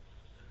T-shirt,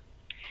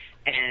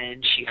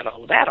 and she got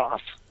all of that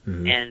off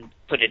and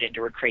put it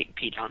into her crate and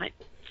peed on it.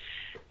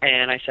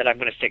 And I said, I'm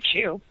going to fix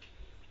you.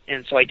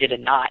 And so I did a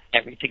knot,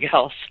 everything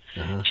else.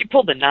 She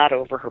pulled the knot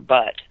over her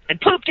butt and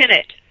pooped in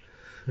it.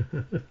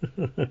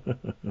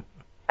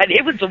 And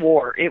it was the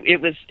war.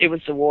 It was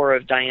the war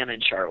of Diana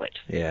and Charlotte.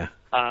 Yeah.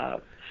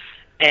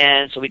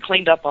 And so we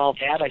cleaned up all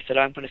that. I said,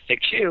 I'm going to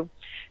fix you.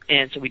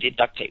 And so we did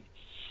duct tape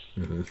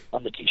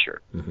on the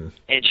T-shirt. And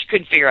she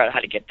couldn't figure out how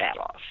to get that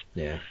off.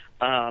 Yeah.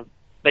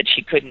 But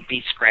she couldn't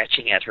be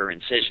scratching at her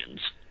incisions.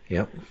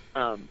 Yep.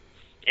 And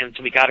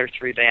so we got her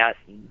through that.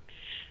 And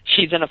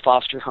she's in a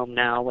foster home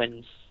now,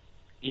 and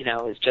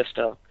is just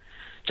a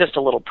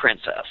little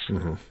princess.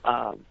 And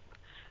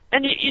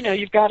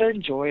you've got to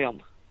enjoy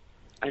them.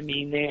 I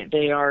mean,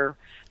 they are.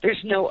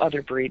 There's no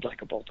other breed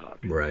like a bulldog.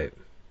 Right.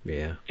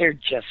 Yeah. There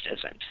just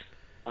isn't.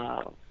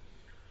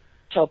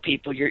 Tell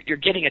people you're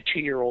getting a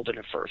 2-year-old in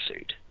a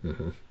fursuit.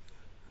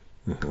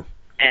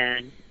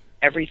 And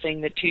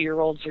everything that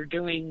 2-year-olds are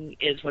doing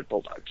is what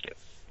bulldogs do.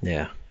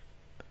 Yeah.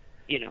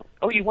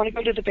 Oh, you want to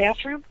go to the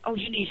bathroom? Oh,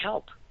 you need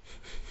help.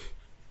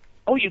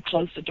 Oh, you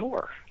closed the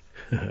door.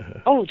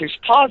 Oh, there's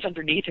paws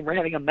underneath, and we're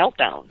having a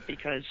meltdown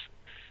because,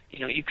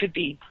 you could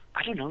be,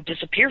 I don't know,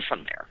 disappear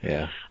from there.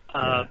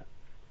 Yeah.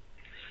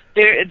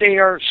 They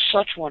are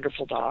such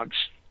wonderful dogs,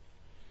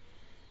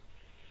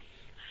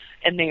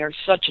 and they are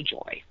such a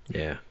joy.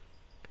 Yeah.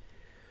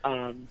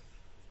 And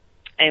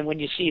when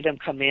you see them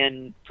come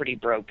in pretty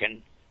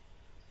broken,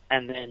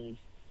 and then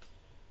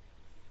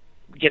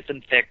get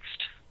them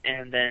fixed,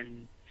 and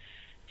then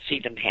see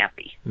them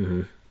happy,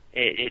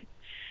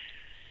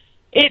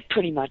 it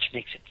pretty much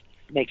makes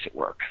it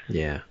work.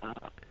 Yeah.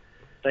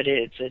 But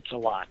it's a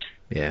lot.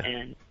 Yeah.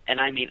 And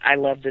I mean, I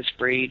love this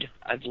breed.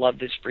 I've loved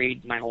this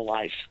breed my whole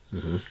life.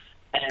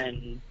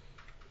 And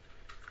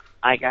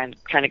I kind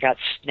of got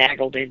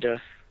snaggled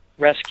into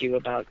rescue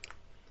about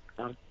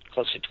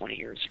close to 20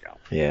 years ago.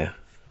 Yeah.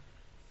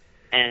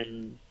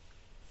 And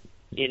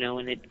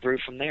and it grew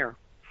from there.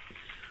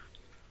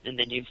 And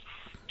then you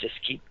just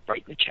keep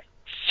writing the checks.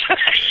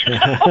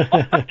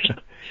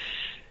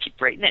 Keep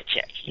writing that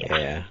check.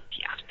 Yeah,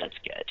 that's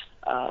good.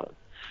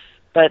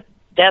 But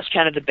that's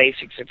kind of the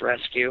basics of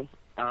rescue.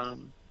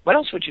 What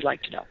else would you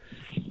like to know?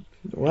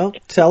 Well,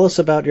 tell us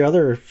about your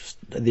other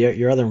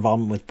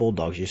involvement with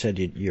bulldogs. You said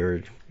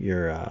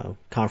you're a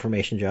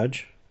confirmation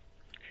judge.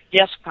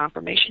 Yes,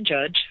 confirmation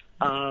judge.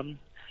 Love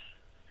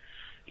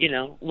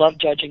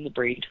judging the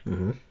breed.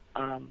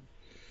 I'm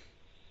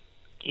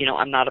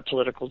not a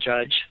political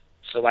judge,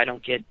 so I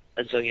don't get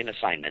a zillion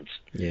assignments.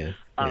 Yeah.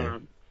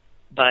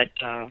 But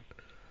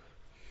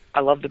I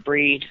love the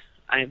breed.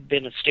 I've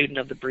been a student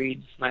of the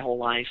breed my whole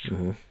life,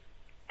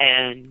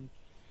 and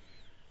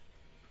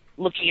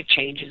looking at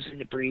changes in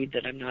the breed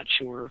that I'm not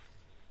sure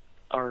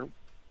are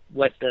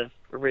what the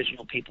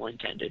original people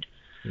intended.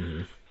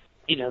 You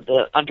know,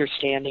 the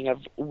understanding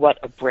of what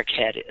a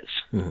brickhead is,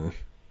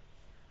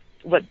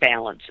 what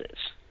balance is.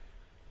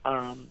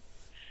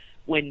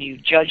 When you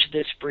judge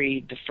this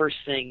breed, the first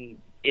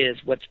thing is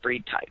what's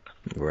breed type.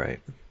 Right.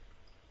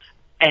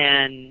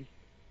 And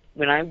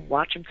when I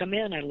watch them come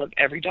in, I look,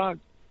 every dog,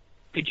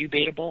 could you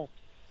bait a bull?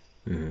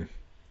 And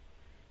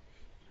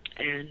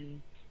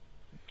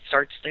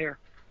starts there.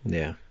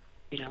 Yeah.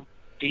 You know,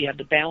 do you have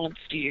the balance?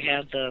 Do you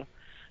have the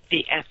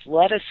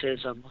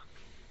athleticism,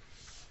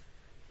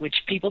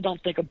 which people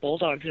don't think of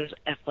bulldogs as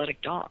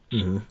athletic dogs.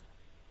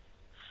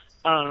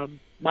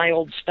 My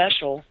old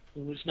special,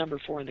 who was number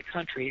 4 in the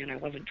country, and I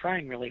wasn't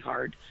trying really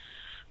hard,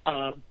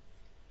 I'm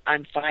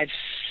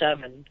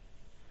 5'7",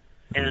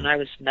 and I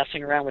was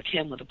messing around with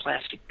him with a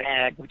plastic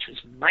bag, which was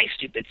my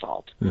stupid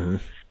fault.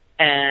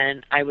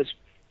 And I was,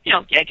 you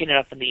know, yanking it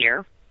up in the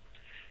air.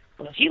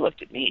 Well, he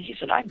looked at me and he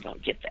said, I'm going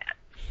to get that.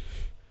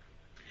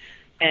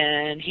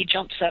 And he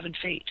jumped 7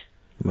 feet.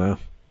 Wow.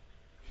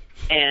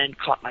 And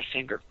caught my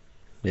finger.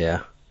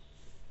 Yeah.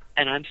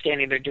 And I'm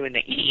standing there doing the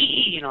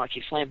ee, you know, like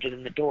he slammed it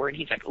in the door, and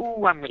he's like,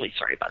 "Ooh, I'm really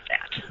sorry about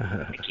that."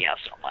 I'm like, yeah,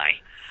 so am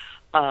I.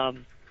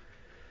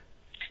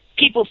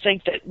 People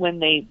think that when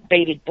they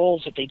baited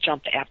bulls that they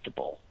jumped at the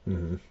bull.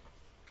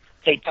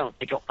 They don't.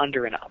 They go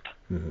under and up.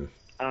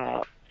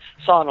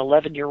 Saw an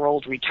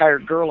 11-year-old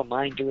retired girl of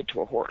mine do it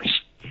to a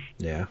horse.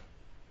 Yeah.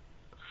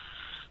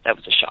 That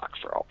was a shock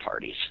for all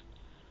parties.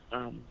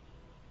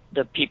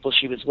 The people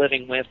she was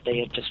living with, they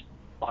had just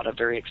bought a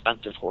very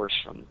expensive horse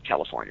from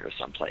California or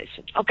someplace.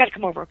 And, oh, gotta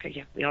come over. Okay,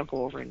 yeah. We all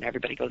go over, and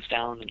everybody goes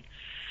down, and,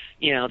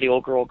 you know, the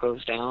old girl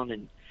goes down,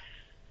 and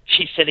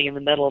she's sitting in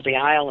the middle of the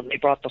aisle, and they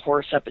brought the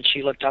horse up, and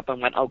she looked up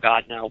and went, oh,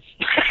 God, no.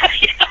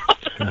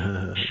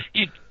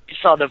 You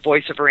saw the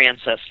voice of her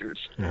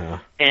ancestors.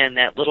 And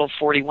that little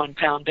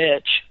 41-pound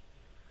bitch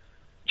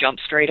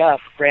jumped straight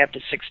up, grabbed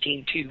a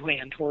 16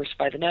 two-hand horse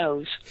by the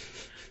nose,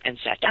 and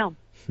sat down.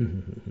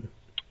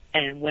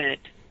 And went,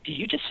 do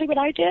you just see what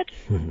I did?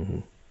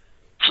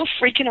 How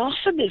freaking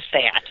awesome is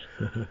that?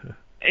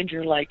 And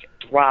you're like,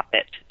 drop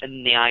it.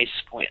 And the eyes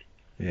squint.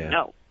 Yeah.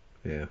 No.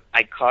 Yeah.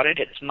 I caught it.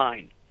 It's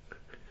mine.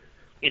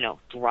 You know,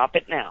 drop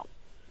it now.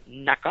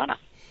 Not gonna.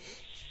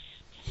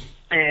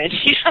 And,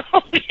 you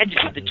know, we had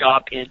to do the jaw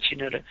pinch, you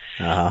know, to,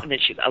 and then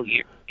she, oh,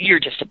 you're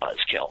just a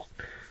buzzkill.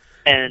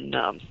 And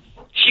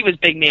she was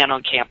big man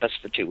on campus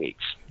for 2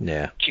 weeks.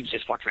 Yeah. She was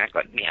just walking around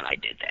going, man, I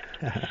did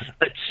that.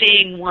 But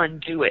seeing one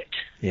do it.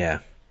 Yeah.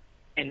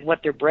 And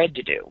what they're bred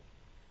to do.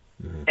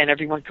 And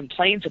everyone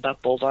complains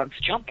about bulldogs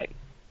jumping.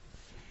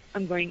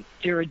 I'm going,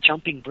 they're a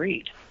jumping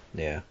breed.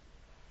 Yeah.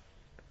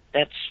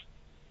 That's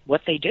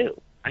what they do.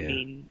 I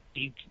mean,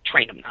 you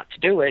train them not to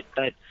do it,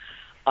 but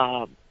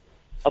a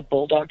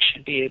bulldog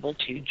should be able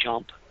to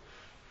jump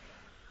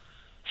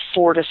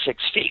 4 to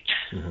 6 feet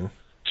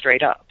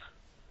straight up.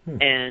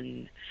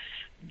 And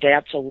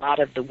that's a lot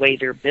of the way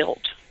they're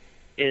built,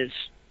 is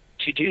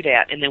to do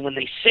that. And then when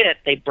they sit,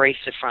 they brace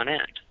the front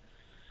end.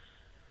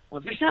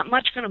 Well, there's not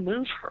much going to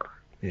move her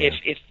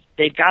if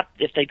they've got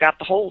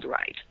the hold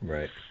right.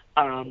 Right.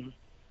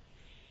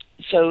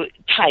 So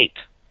type,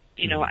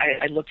 you know,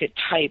 I look at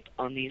type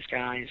on these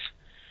guys,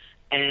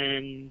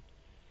 and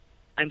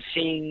I'm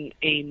seeing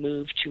a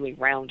move to a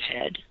round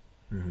head.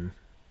 I'm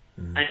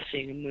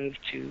seeing a move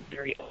to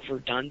very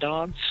overdone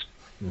dogs.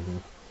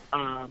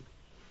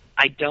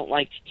 I don't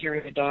like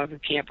hearing a dog who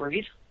can't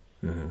breathe.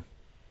 6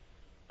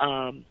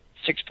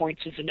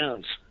 points is a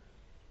nose.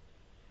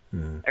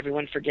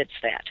 Everyone forgets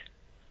that.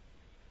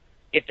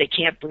 If they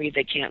can't breathe,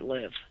 they can't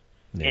live.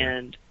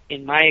 And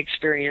in my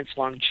experience,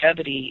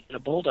 longevity in a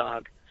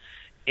bulldog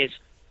is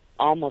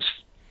almost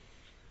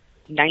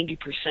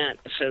 90%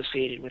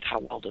 associated with how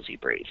well does he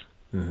breathe.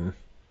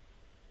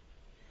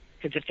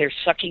 Because if they're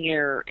sucking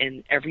air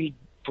and every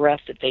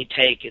breath that they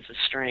take is a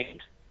strain,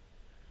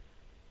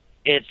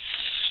 it's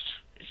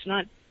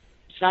not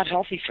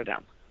healthy for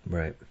them.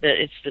 Right.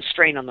 It's the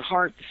strain on the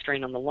heart, the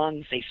strain on the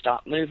lungs. They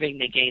stop moving.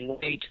 They gain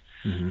weight.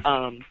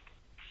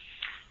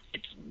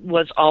 It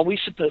was always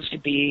supposed to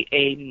be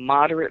a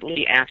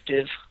moderately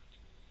active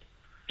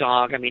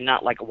dog. I mean,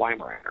 not like a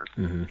Weimaraner,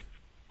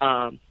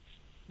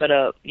 but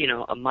a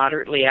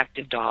moderately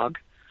active dog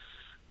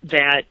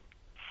that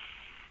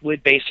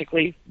would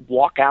basically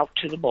walk out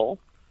to the bull.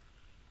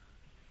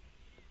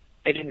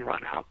 They didn't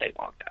run out; they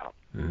walked out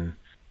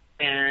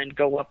and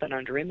go up and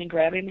under him and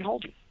grab him and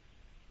hold him.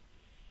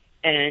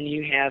 And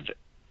you have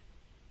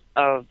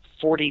a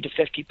 40 to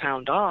 50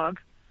 pound dog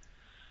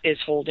is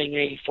holding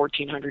a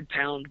 1,400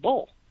 pound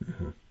bull.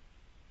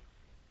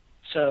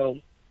 So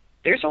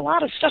there's a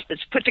lot of stuff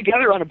that's put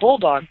together on a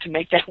bulldog to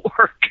make that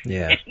work.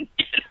 Yeah. And,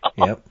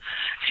 you know,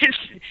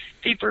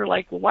 people are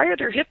like, well, why are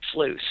their hips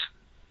loose?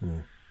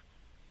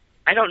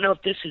 I don't know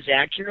if this is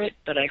accurate,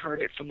 but I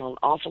heard it from an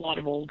awful lot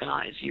of old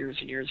guys years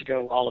and years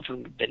ago, all of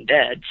whom have been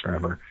dead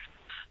forever,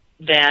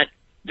 that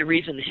the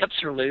reason the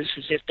hips are loose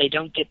is if they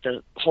don't get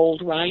the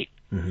hold right,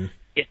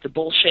 if the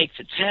bull shakes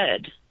its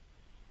head,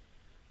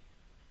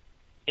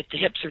 if the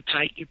hips are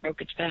tight, you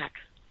broke its back.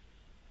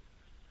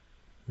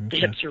 The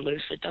hips are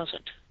loose, it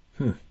doesn't.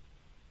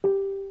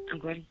 I'm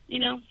going,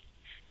 and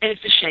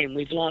it's a shame.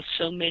 We've lost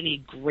so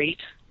many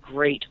great,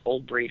 great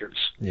old breeders.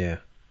 Yeah.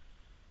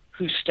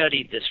 Who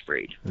studied this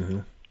breed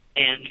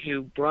and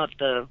who brought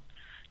the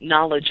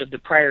knowledge of the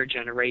prior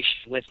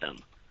generation with them.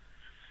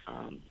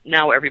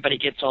 Now everybody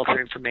gets all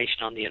their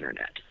information on the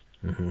internet.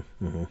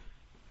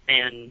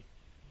 And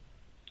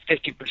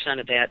 50%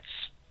 of that's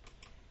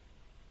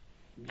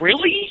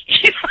really?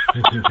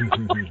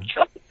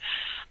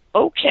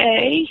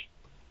 Okay,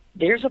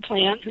 there's a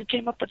plan. Who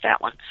came up with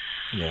that one?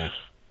 Yeah.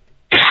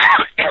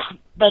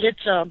 But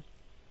it's the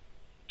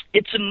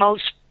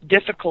most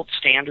difficult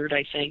standard,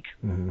 I think,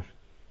 in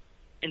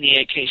the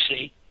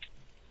AKC.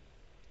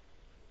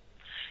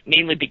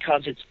 Mainly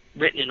because it's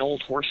written in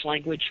old horse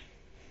language.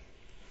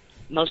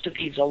 Most of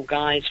these old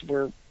guys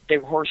were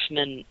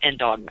horsemen and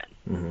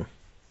dogmen.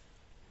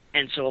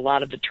 And so a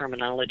lot of the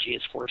terminology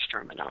is horse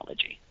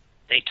terminology.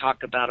 They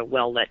talk about a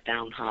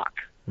well-let-down hock.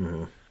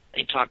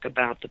 They talk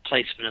about the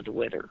placement of the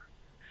wither.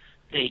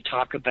 They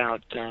talk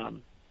about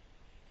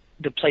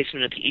the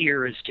placement of the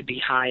ear is to be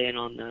high and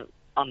on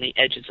the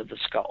edges of the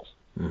skull.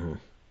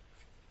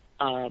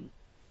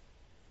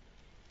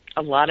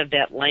 A lot of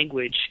that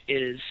language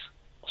is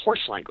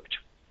horse language.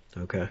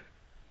 Okay.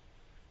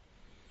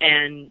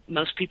 And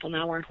most people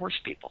now aren't horse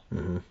people.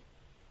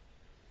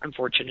 I'm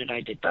fortunate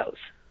I did both.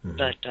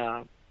 But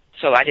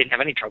so I didn't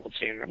have any trouble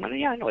seeing them.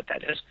 Yeah, I know what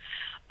that is.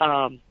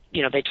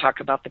 They talk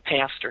about the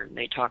pastern.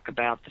 They talk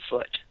about the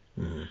foot.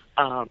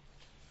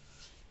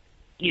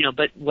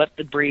 But what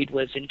the breed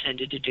was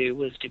intended to do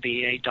was to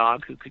be a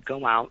dog who could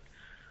go out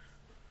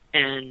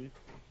and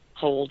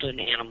hold an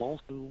animal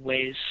who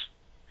weighs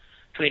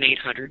between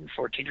 800 and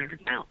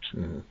 1,400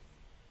 pounds.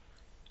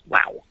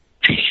 Wow.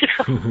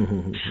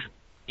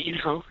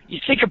 You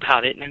think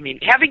about it, and I mean,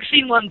 having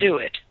seen one do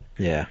it,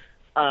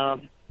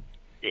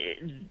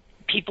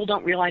 people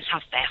don't realize how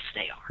fast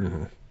they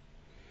are.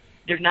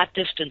 They're not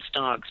distance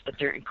dogs, but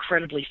they're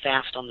incredibly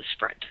fast on the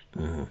sprint.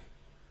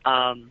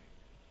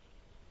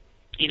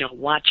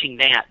 Watching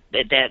that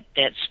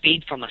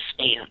speed from a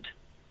stand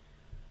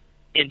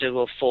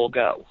into a full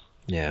go.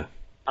 Yeah.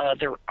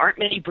 There aren't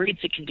many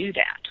breeds that can do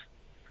that.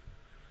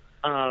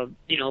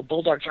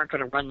 Bulldogs aren't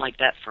going to run like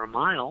that for a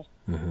mile,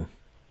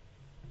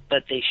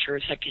 but they sure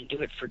as heck can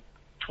do it for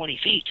 20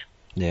 feet.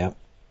 Yeah.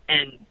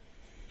 And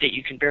that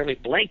you can barely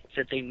blink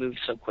that they move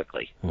so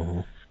quickly.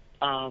 And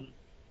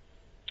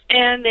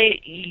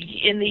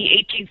in the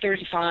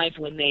 1835,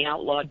 when they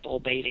outlawed bull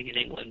baiting in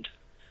England,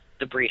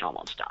 the breed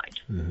almost died.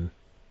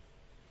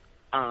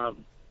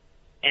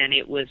 And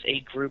it was a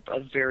group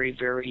of very,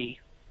 very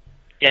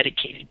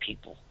dedicated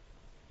people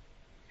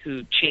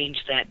who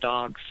changed that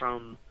dog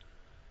from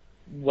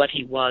what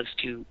he was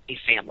to a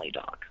family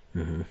dog.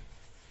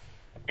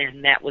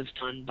 And that was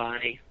done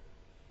by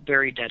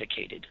very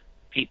dedicated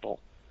people.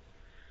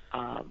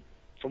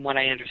 From what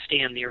I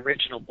understand, the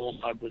original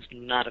Bulldog was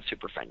not a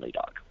super friendly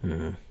dog.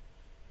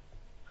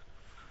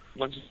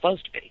 Wasn't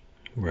supposed to be.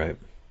 Right.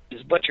 It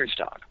was a butcher's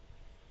dog.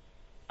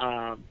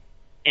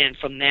 And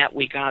from that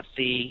we got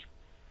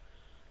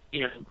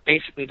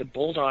basically the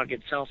Bulldog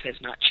itself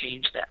has not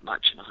changed that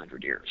much in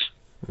 100 years.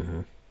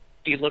 If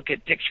you look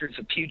at pictures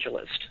of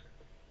Pugilist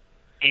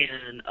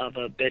and of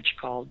a bitch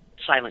called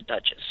Silent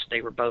Duchess,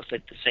 they were both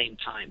at the same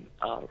time,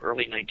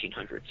 early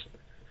 1900s.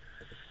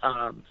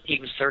 He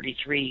was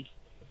 33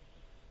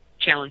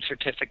 challenge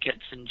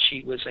certificates, and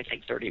she was, I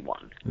think,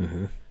 31.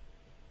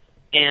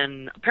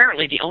 And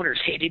apparently the owners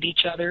hated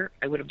each other.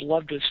 I would have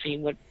loved to have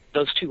seen what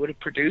those two would have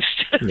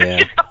produced.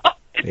 Yeah.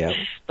 Yeah.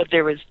 But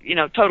there was,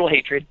 total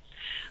hatred.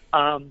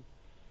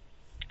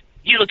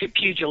 You look at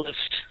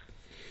Pugilist,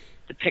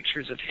 the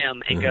pictures of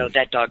him, and go,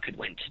 that dog could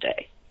win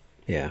today.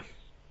 Yeah.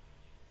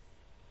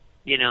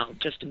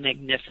 Just a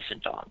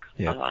magnificent dog.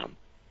 Yeah.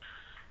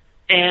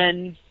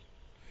 And,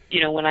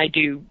 when I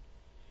do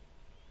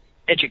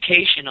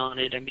education on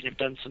it, I mean, I've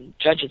done some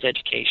judges'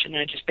 education, and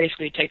I just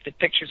basically take the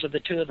pictures of the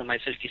two of them. I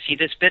said, if you see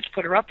this bitch,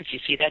 put her up. If you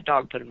see that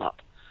dog, put him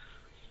up.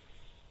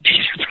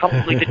 These are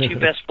probably the two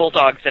best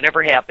bulldogs that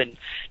ever happened.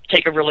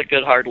 Take a really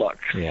good hard look.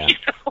 Yeah.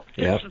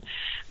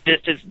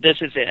 This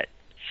is it.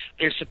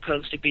 There's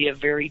supposed to be a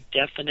very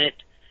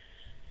definite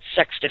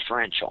sex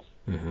differential,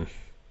 and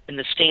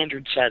the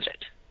standard says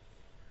it.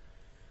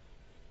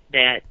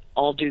 That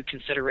all due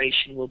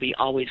consideration will be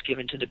always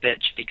given to the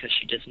bitch because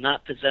she does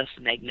not possess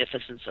the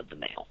magnificence of the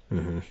male.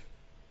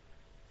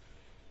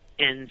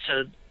 And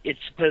so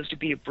it's supposed to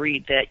be a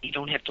breed that you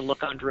don't have to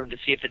look under him to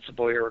see if it's a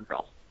boy or a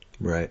girl.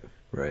 Right.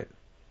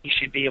 You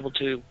should be able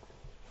to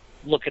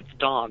look at the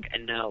dog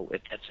and know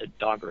if that's a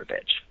dog or a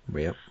bitch.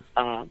 Yep.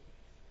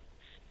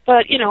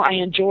 But, I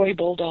enjoy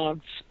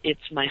bulldogs.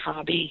 It's my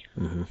hobby.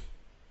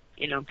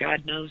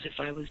 God knows if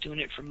I was doing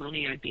it for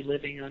money, I'd be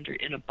living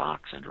in a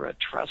box under a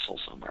trestle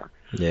somewhere.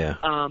 Yeah.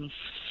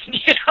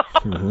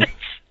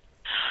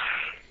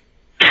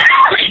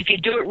 If you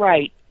do it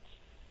right,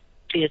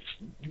 it's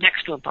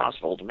next to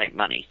impossible to make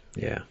money.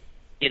 Yeah.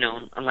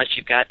 Unless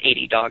you've got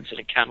 80 dogs in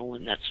a kennel,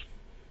 and that's,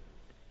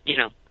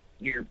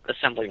 you're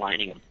assembly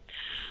lining them.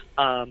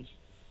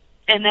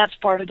 And that's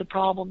part of the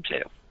problem,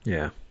 too.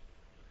 Yeah.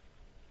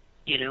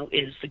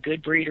 Is the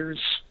good breeders,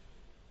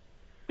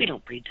 we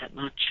don't breed that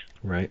much.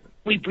 Right.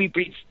 We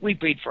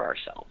breed for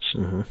ourselves.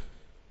 Mm-hmm.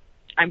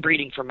 I'm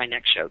breeding for my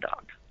next show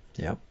dog.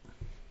 Yep.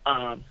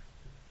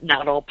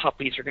 Not all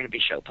puppies are going to be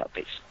show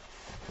puppies.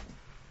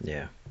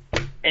 Yeah.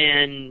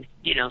 And,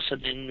 so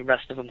then the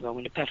rest of them go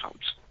into pet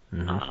homes.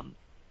 Mm-hmm.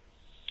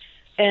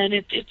 And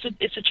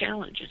it's a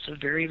challenge. It's a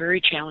very,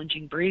 very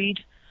challenging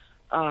breed.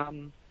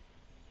 I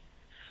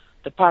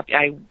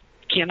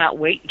cannot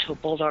wait until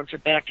Bulldogs are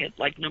back at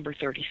like number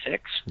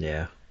 36.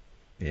 Yeah.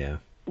 Yeah.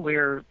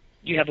 Where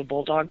you have a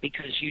Bulldog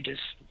because you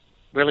just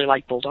really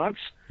like Bulldogs,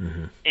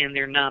 mm-hmm. and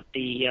they're not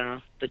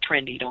the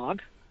trendy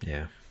dog.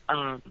 Yeah.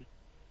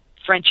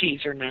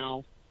 Frenchies are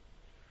now,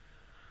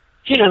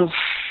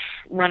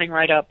 running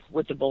right up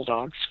with the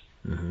Bulldogs.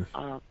 Mm-hmm.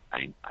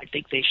 I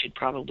think they should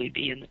probably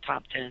be in the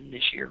top 10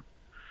 this year.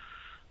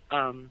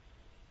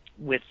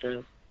 With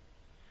the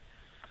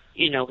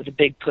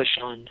big push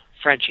on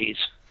Frenchies.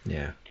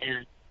 Yeah.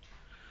 And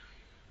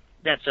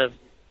that's a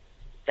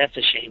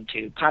shame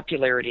too.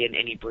 Popularity in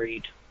any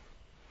breed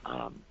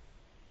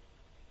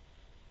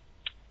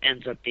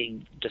ends up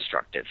being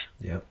destructive.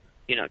 Yep.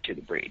 To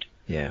the breed.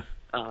 Yeah.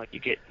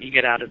 You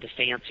get out of the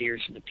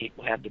fanciers and the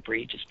people have the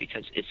breed just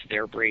because it's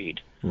their breed,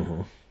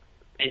 mm-hmm.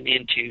 and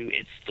into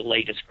it's the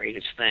latest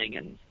greatest thing,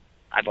 and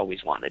I've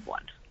always wanted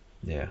one.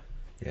 Yeah.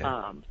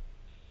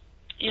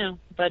 Yeah.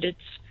 But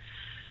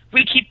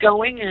we keep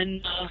going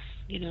and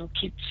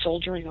keep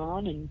soldiering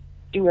on and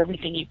do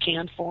everything you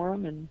can for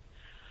them, and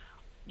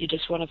you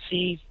just want to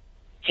see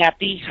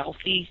happy,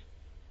 healthy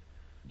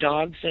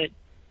dogs that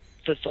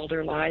fulfill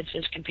their lives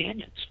as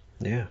companions.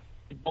 Yeah.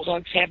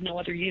 Bulldogs have no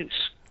other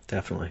use.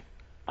 Definitely.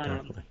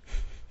 Definitely.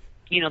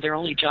 Their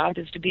only job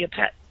is to be a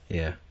pet.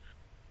 Yeah.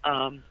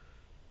 And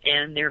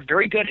they're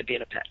very good at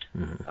being a pet.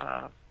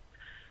 Mm-hmm.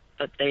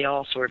 But they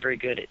also are very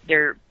good at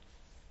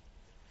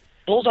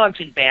Bulldogs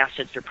and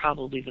Bassets are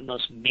probably the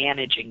most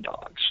managing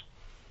dogs.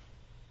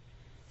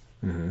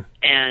 Mm-hmm.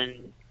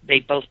 And they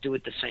both do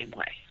it the same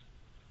way.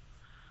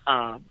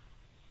 And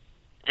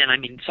I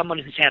mean, someone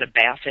who's had a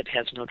Basset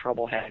has no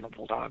trouble having a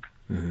Bulldog.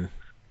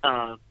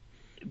 Mm-hmm.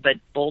 But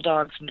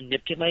Bulldogs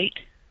manipulate.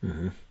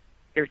 Mm-hmm.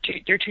 They're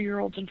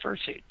 2-year-olds in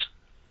fursuits.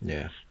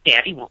 Yeah.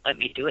 Daddy won't let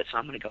me do it, so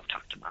I'm going to go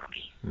talk to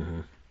Mommy.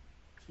 Mm-hmm.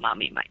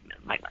 Mommy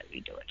might let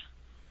me do it.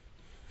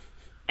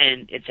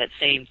 And it's that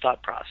same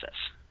thought process.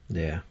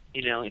 Yeah.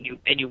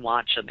 And you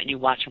watch them,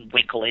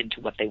 winkle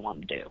into what they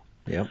want to do.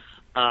 Yep.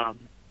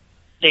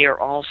 They are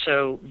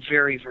also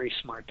very, very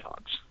smart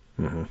dogs.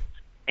 Mm-hmm.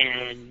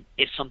 And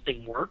if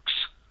something works,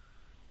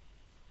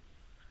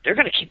 they're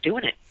going to keep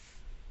doing it.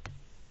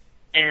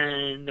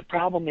 And the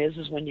problem is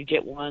when you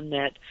get one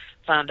that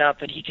found out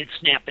that he can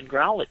snap and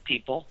growl at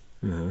people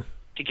mm-hmm.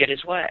 to get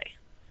his way.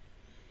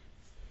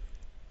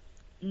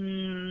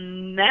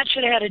 That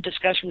should have had a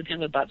discussion with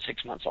him about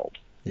 6 months old.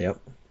 Yep.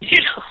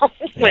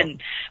 When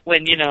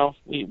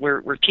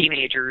we're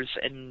teenagers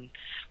and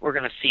we're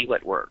going to see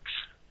what works.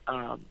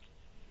 A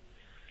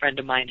friend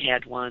of mine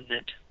had one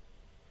that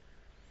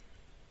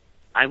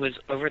I was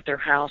over at their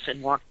house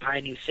and walked by,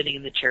 and he was sitting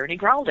in the chair and he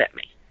growled at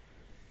me.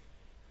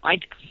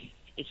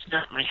 It's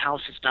not my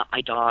house, it's not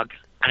my dog.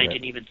 And I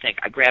didn't even think.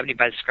 I grabbed him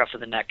by the scruff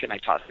of the neck and I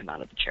tossed him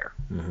out of the chair.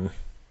 Mm-hmm.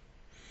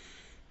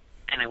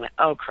 And I went,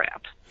 oh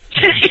crap.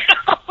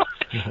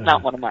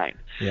 Not one of mine.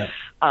 Yep.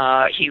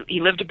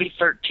 He lived to be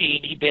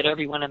 13. He bit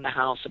everyone in the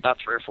house about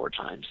 3 or 4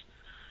 times.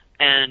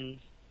 And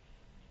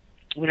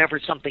whenever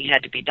something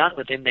had to be done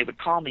with him, they would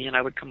call me and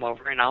I would come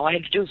over, and all I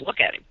had to do was look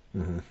at him.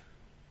 Mm-hmm.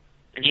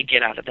 And he'd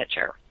get out of that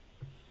chair.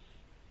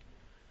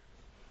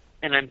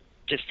 And I'm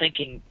just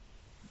thinking,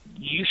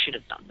 you should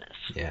have done this.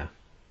 Yeah.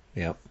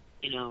 Yep.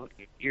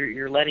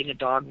 You're letting a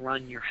dog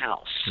run your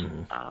house.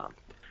 Mm-hmm.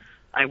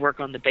 I work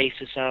on the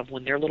basis of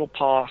when their little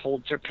paw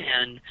holds their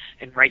pen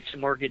and writes a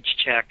mortgage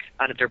check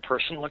out of their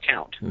personal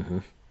account, mm-hmm.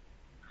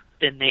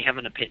 then they have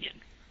an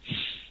opinion.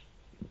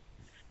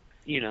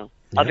 Yep.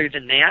 Other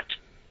than that,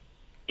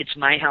 it's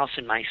my house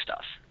and my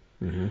stuff.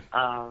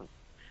 Mm-hmm.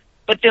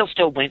 But they'll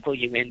still winkle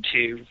you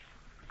into.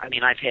 I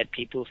mean, I've had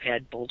people who've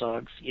had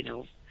Bulldogs,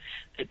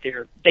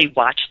 that they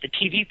watch the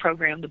TV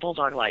program the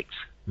Bulldog likes.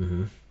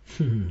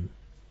 Mm-hmm.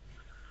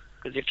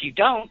 Because if you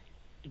don't,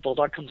 the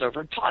Bulldog comes over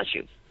and paws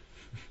you.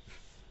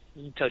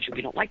 And tells you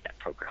we don't like that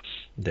program.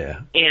 Yeah.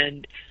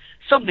 And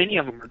so many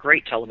of them are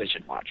great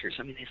television watchers.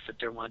 I mean, they sit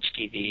there and watch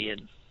TV,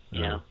 and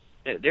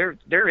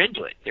they're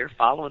into it. They're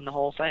following the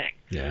whole thing.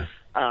 Yeah.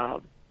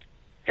 Like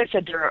I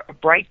said, they're a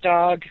bright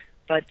dog,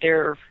 but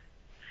they're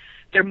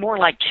more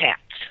like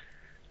cats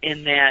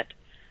in that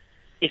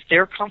if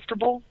they're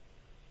comfortable,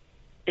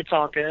 it's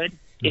all good.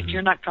 Mm-hmm. If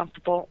you're not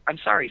comfortable, I'm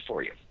sorry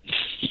for you.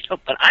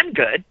 But I'm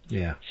good.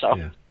 Yeah.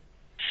 So,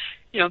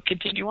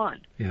 continue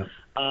on. Yeah.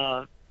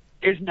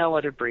 There's no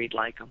other breed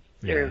like them.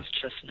 Yeah. There's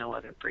just no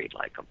other breed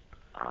like them.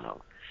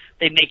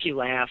 They make you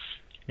laugh.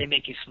 They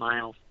make you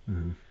smile.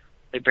 Mm-hmm.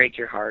 They break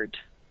your heart.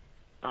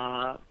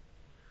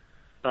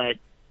 But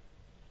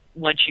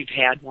once you've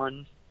had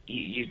one,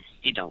 you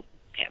don't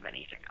have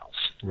anything else.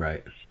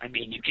 Right. I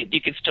mean,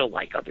 you can still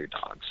like other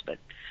dogs, but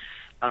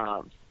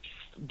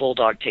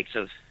Bulldog takes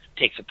a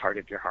part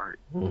of your heart,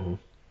 Mm-hmm.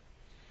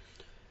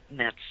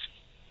 and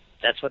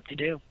that's what they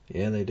do.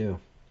 Yeah, they do.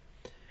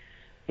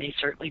 They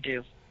certainly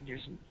do.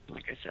 There's,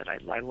 like I said,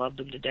 I love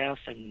them to death,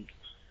 and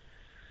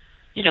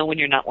when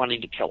you're not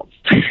wanting to kill them.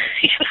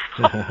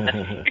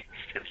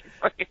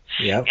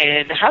 Yep.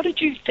 And how did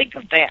you think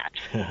of that?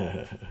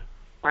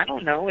 I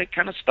don't know. It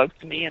kind of spoke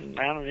to me, and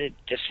it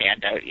just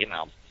had to,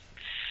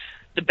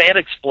 the bed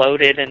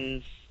exploded,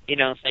 and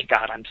thank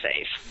God I'm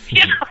safe.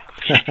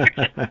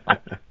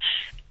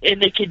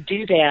 And they can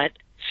do that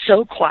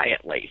so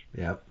quietly.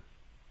 Yep.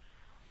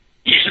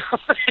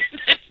 Look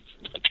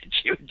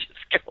at you and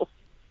just go.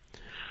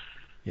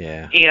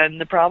 Yeah. And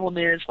the problem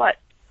is what?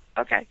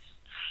 Okay.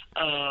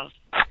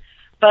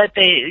 But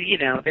they,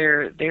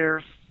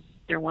 they're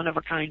one of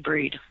a kind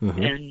breed,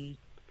 Mm-hmm. and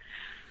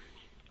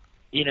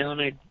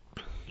and I'd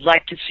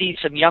like to see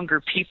some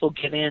younger people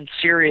get in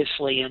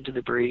seriously into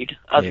the breed,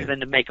 other than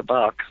to make a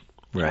buck.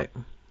 Right.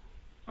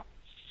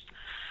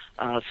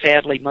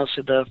 Sadly, most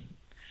of the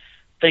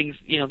things,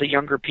 the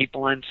younger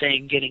people I'm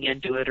saying getting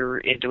into it are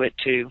into it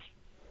to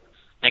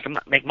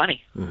make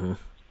money. Mm-hmm.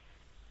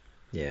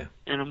 Yeah.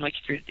 And I'm like,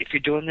 if you're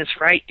doing this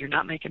right, you're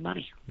not making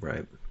money.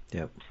 Right.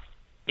 Yep.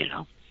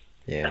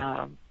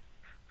 Yeah.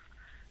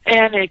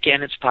 And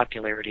again, it's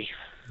popularity.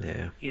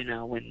 Yeah.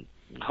 When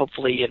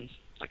hopefully,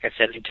 like I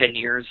said, in 10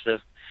 years, the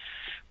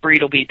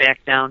breed will be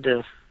back down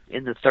to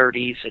in the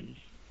 30s, and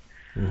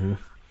mm-hmm.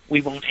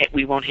 we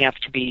won't have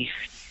to be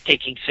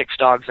taking 6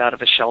 dogs out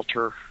of a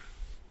shelter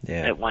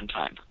at one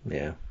time.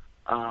 Yeah.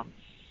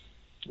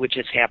 Which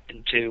has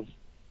happened to.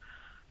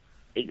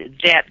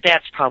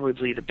 That's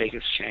probably the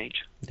biggest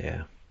change.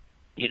 Yeah.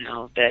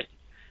 That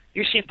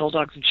you're seeing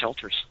bulldogs in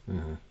shelters.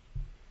 Mm-hmm.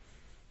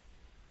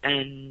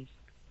 And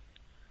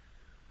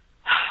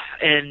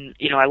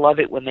I love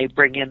it when they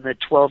bring in the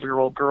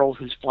 12-year-old girl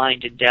who's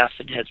blind and deaf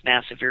and has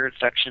massive ear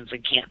infections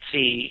and can't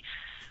see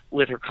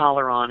with her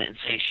collar on and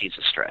say she's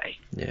a stray.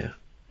 Yeah.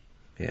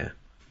 Yeah.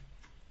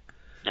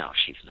 No,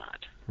 she's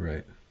not.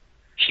 Right.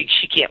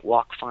 She can't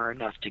walk far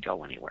enough to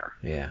go anywhere.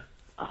 Yeah.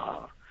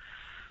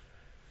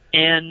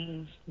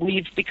 And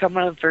we've become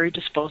a very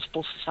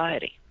disposable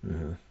society.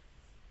 Mm-hmm.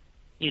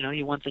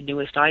 You want the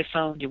newest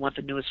iPhone, you want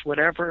the newest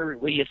whatever,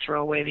 will you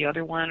throw away the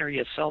other one, or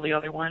you sell the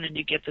other one and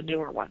you get the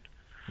newer one.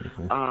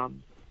 Mm-hmm.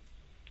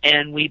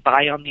 And we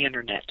buy on the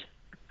internet.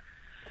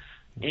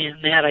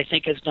 And that, I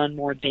think, has done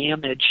more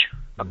damage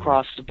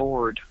across the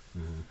board.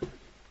 Mm-hmm.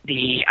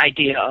 The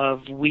idea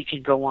of we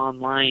can go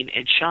online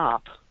and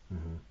shop,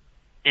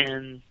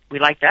 and we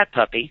like that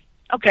puppy.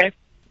 Okay,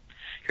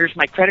 here's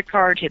my credit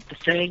card, hit the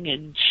thing,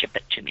 and ship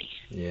it to me.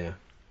 Yeah.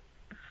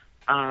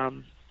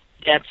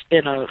 That's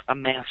been a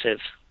massive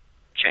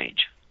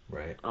change.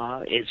 Right.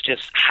 It's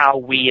just how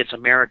we as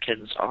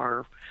Americans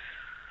are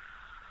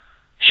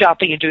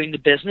shopping and doing the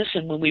business,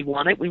 and when we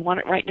want it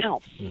right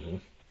now. Mm-hmm.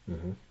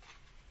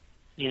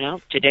 Mm-hmm.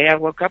 Today I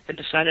woke up and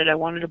decided I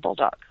wanted a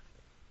Bulldog.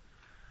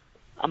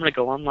 I'm going to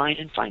go online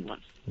and find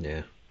one.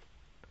 Yeah.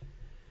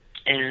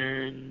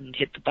 And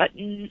hit the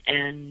button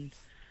and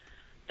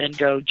then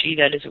go, gee,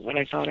 that isn't what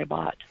I thought I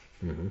bought.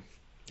 Mm-hmm.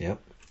 Yep.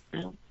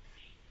 Well,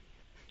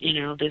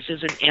 this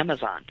isn't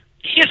Amazon.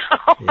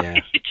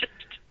 Yeah.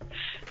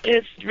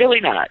 It's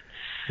really not.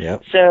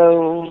 Yep.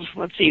 So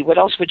let's see. What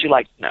else would you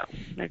like to know?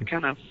 That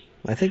kind of.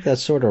 I think that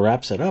sort of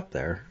wraps it up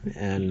there.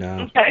 And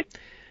okay.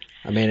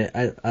 I mean,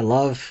 I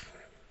love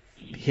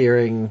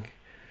hearing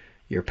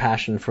your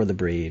passion for the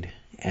breed,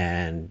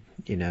 and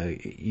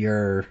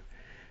you're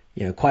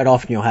quite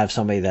often you'll have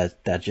somebody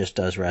that just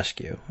does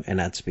rescue, and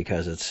that's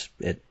because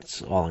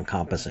it's all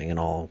encompassing and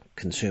all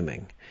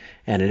consuming,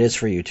 and it is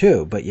for you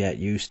too. But yet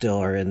you still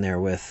are in there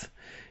with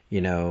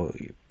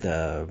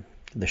the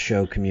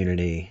show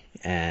community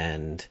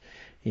and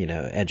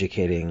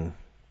educating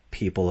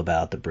people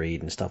about the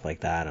breed and stuff like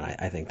that, and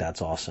I think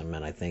that's awesome.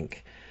 And I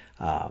think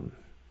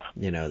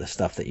the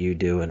stuff that you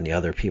do and the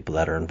other people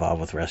that are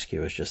involved with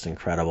rescue is just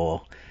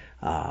incredible.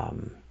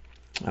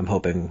 I'm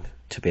hoping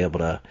to be able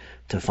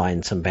to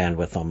find some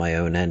bandwidth on my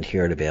own end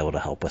here to be able to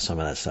help with some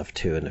of that stuff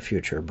too in the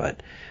future.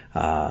 But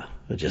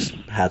just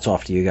hats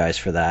off to you guys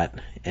for that,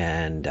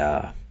 and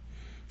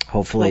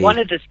hopefully. Well, one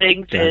of the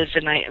things is,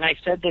 and I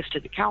said this to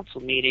the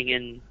council meeting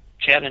in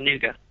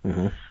Chattanooga.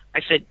 Mm-hmm.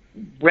 I said,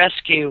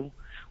 rescue.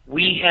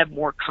 We have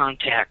more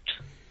contact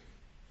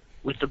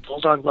with the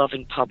bulldog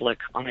loving public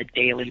on a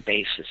daily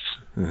basis.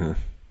 Mm-hmm.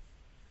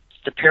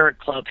 The Parent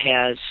Club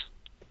has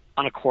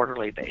on a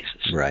quarterly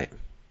basis. Right.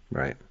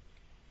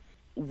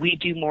 We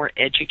do more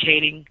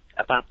educating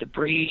about the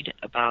breed,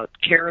 about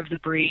care of the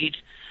breed.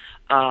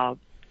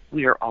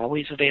 We are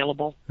always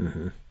available.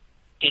 Mm-hmm.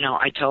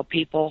 I tell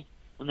people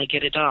when they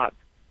get a dog,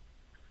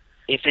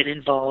 if it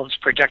involves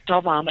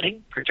projectile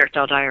vomiting,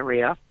 projectile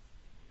diarrhea,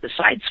 the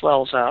side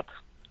swells up,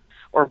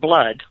 or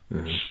blood,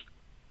 mm-hmm.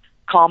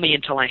 call me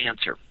until I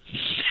answer.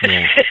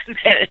 Yeah.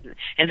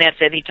 And that's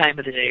any time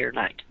of the day or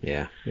night.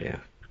 Yeah, yeah.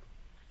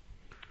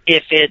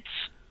 If it's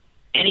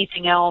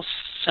anything else,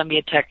 send me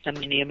a text, send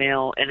me an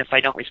email, and if I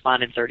don't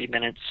respond in 30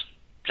 minutes,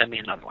 send me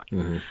another one.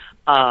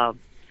 Mm-hmm.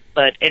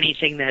 But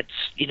anything that's,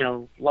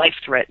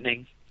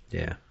 life-threatening,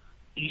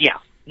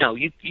 no,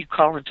 you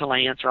call until I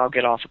answer. I'll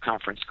get off a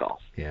conference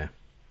call. Yeah.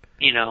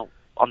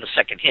 On the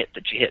second hit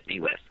that you hit me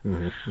with.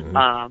 Mm-hmm.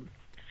 Mm-hmm.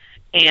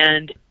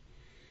 And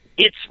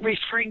it's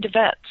referring to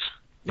vets.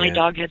 My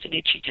dog has an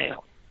itchy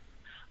tail.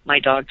 My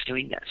dog's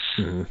doing this.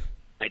 Mm-hmm.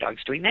 My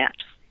dog's doing that.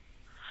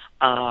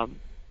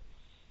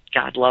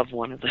 God love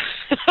one of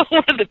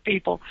the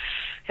people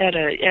had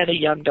a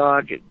young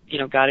dog,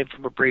 got him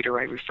from a breeder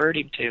I referred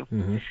him to.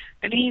 Mm-hmm.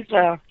 And he's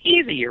a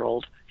year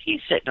old.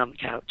 He's sitting on the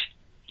couch.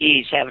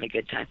 He's having a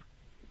good time.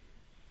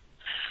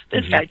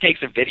 This guy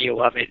takes a video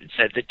of it and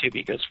sends it to me.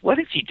 He goes, "What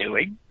is he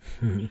doing?"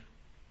 Mm-hmm.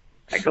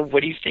 I go,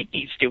 "What do you think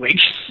he's doing?"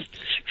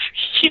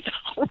 He's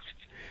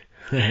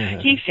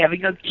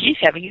having a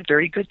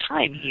very good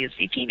time. He is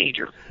a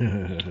teenager.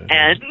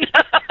 And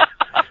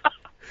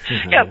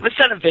but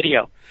send a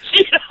video.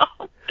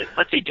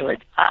 What's he doing?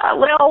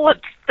 Well,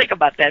 let's think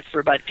about that for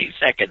about 2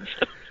 seconds.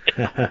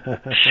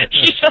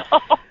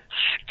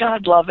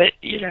 God love it.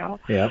 Yeah.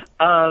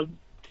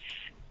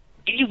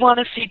 You want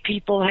to see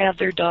people have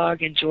their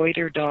dog, enjoy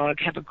their dog,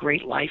 have a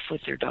great life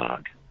with their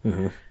dog.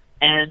 Mm-hmm.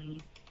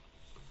 And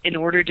in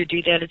order to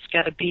do that, it's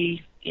got to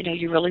be,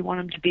 you really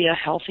want them to be a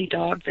healthy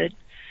dog. That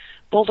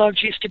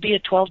Bulldogs used to be a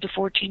 12 to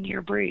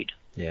 14-year breed.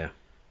 Yeah.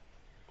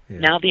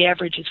 Now the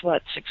average is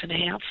what,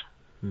 6.5?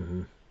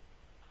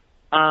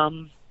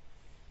 Mm-hmm.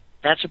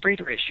 That's a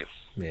breeder issue.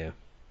 Yeah.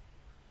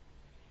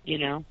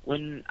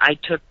 When I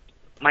took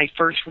my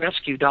first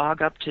rescue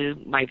dog up to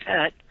my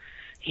vet,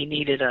 he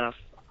needed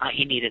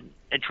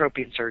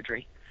entropion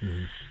surgery.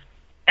 Mm-hmm.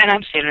 And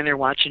I'm standing there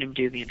watching him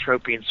do the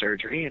entropion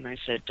surgery, and I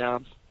said,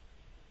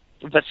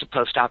 "What's the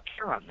post-op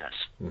care on this?"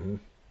 Mm-hmm.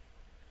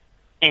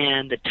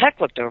 And the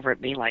tech looked over at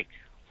me like,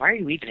 "Why are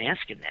you even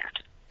asking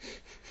that?"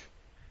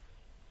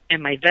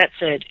 And my vet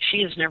said,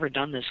 "She has never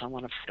done this on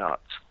one of her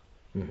dogs.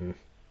 Mm-hmm.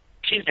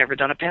 She's never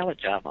done a pallet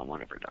job on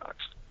one of her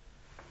dogs.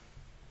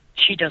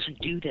 She doesn't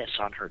do this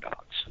on her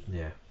dogs."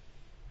 Yeah.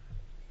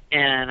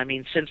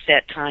 And, since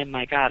that time,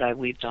 my God,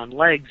 we've done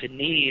legs and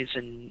knees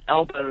and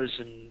elbows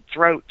and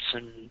throats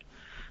and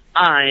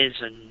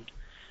eyes and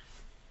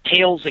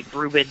tails that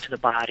grew into the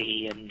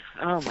body, and,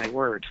 oh, my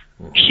word.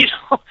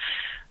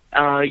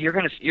 Mm-hmm. You're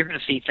gonna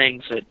see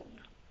things that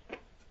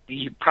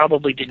you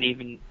probably didn't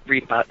even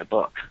read about in a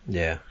book.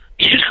 Yeah.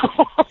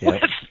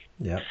 Yep.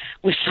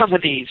 With some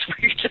of these, where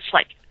you're just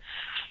like,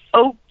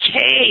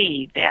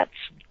 okay, that's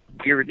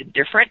weird and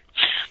different.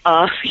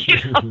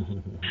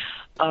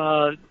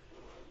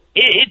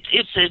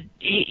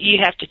 You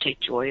have to take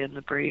joy in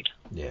the breed.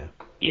 Yeah.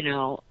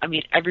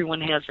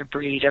 Everyone has a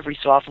breed. Every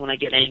so often when I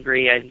get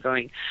angry, I'm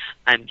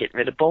getting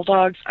rid of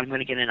Bulldogs. I'm going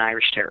to get an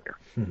Irish Terrier.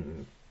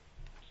 Mm-hmm.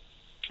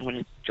 I'm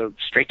going to go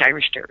straight to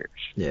Irish Terriers.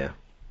 Yeah.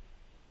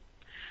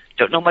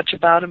 Don't know much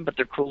about them, but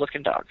they're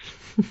cool-looking dogs.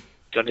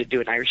 Going to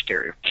do an Irish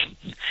Terrier.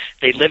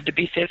 They live to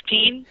be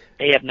 15.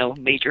 They have no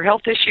major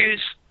health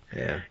issues.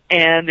 Yeah.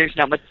 And there's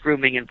not much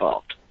grooming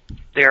involved.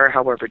 They are,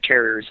 however,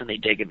 terriers, and they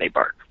dig and they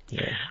bark.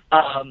 Yeah.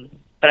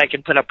 But I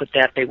can put up with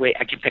that. They wait.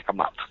 I can pick them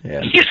up.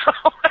 Yeah.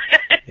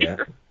 Yeah.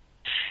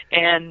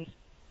 And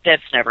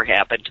that's never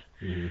happened.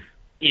 Mm-hmm.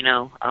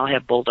 I'll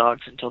have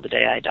Bulldogs until the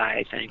day I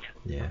die, I think.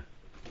 Yeah.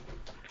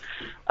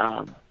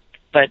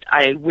 But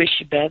I wish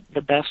you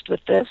the best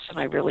with this, and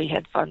I really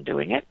had fun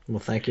doing it. Well,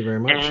 thank you very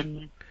much.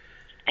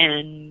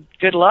 And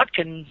good luck,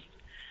 and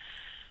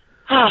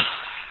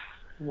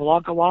we'll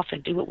all go off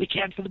and do what we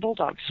can for the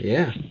Bulldogs.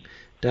 Yeah,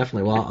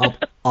 definitely. Well,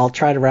 I'll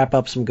try to wrap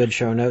up some good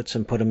show notes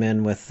and put them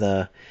in with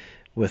the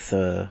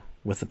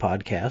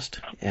podcast,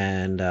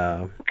 and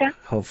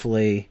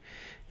hopefully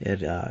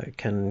it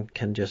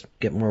can just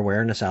get more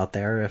awareness out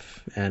there,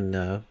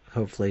 and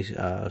hopefully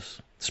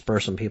spur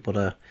some people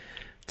to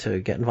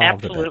get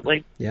involved. Absolutely.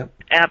 With it. Yep.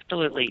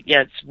 Absolutely.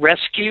 Yeah, it's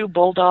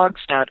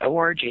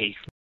rescuebulldogs.org.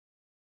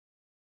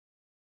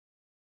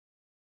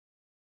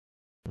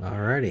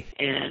 Alrighty.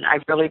 And I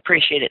really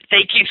appreciate it.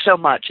 Thank you so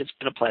much. It's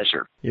been a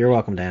pleasure. You're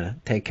welcome, Dana.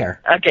 Take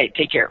care. Okay,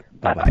 take care.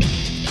 Bye-bye.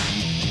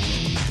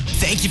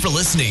 Thank you for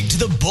listening to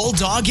the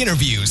Bulldog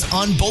Interviews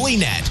on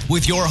BullyNet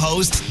with your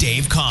host,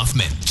 Dave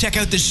Kaufman. Check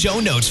out the show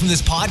notes from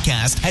this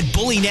podcast at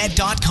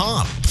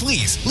bullynet.com.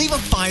 Please leave a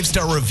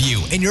 5-star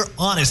review and your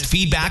honest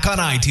feedback on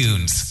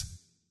iTunes.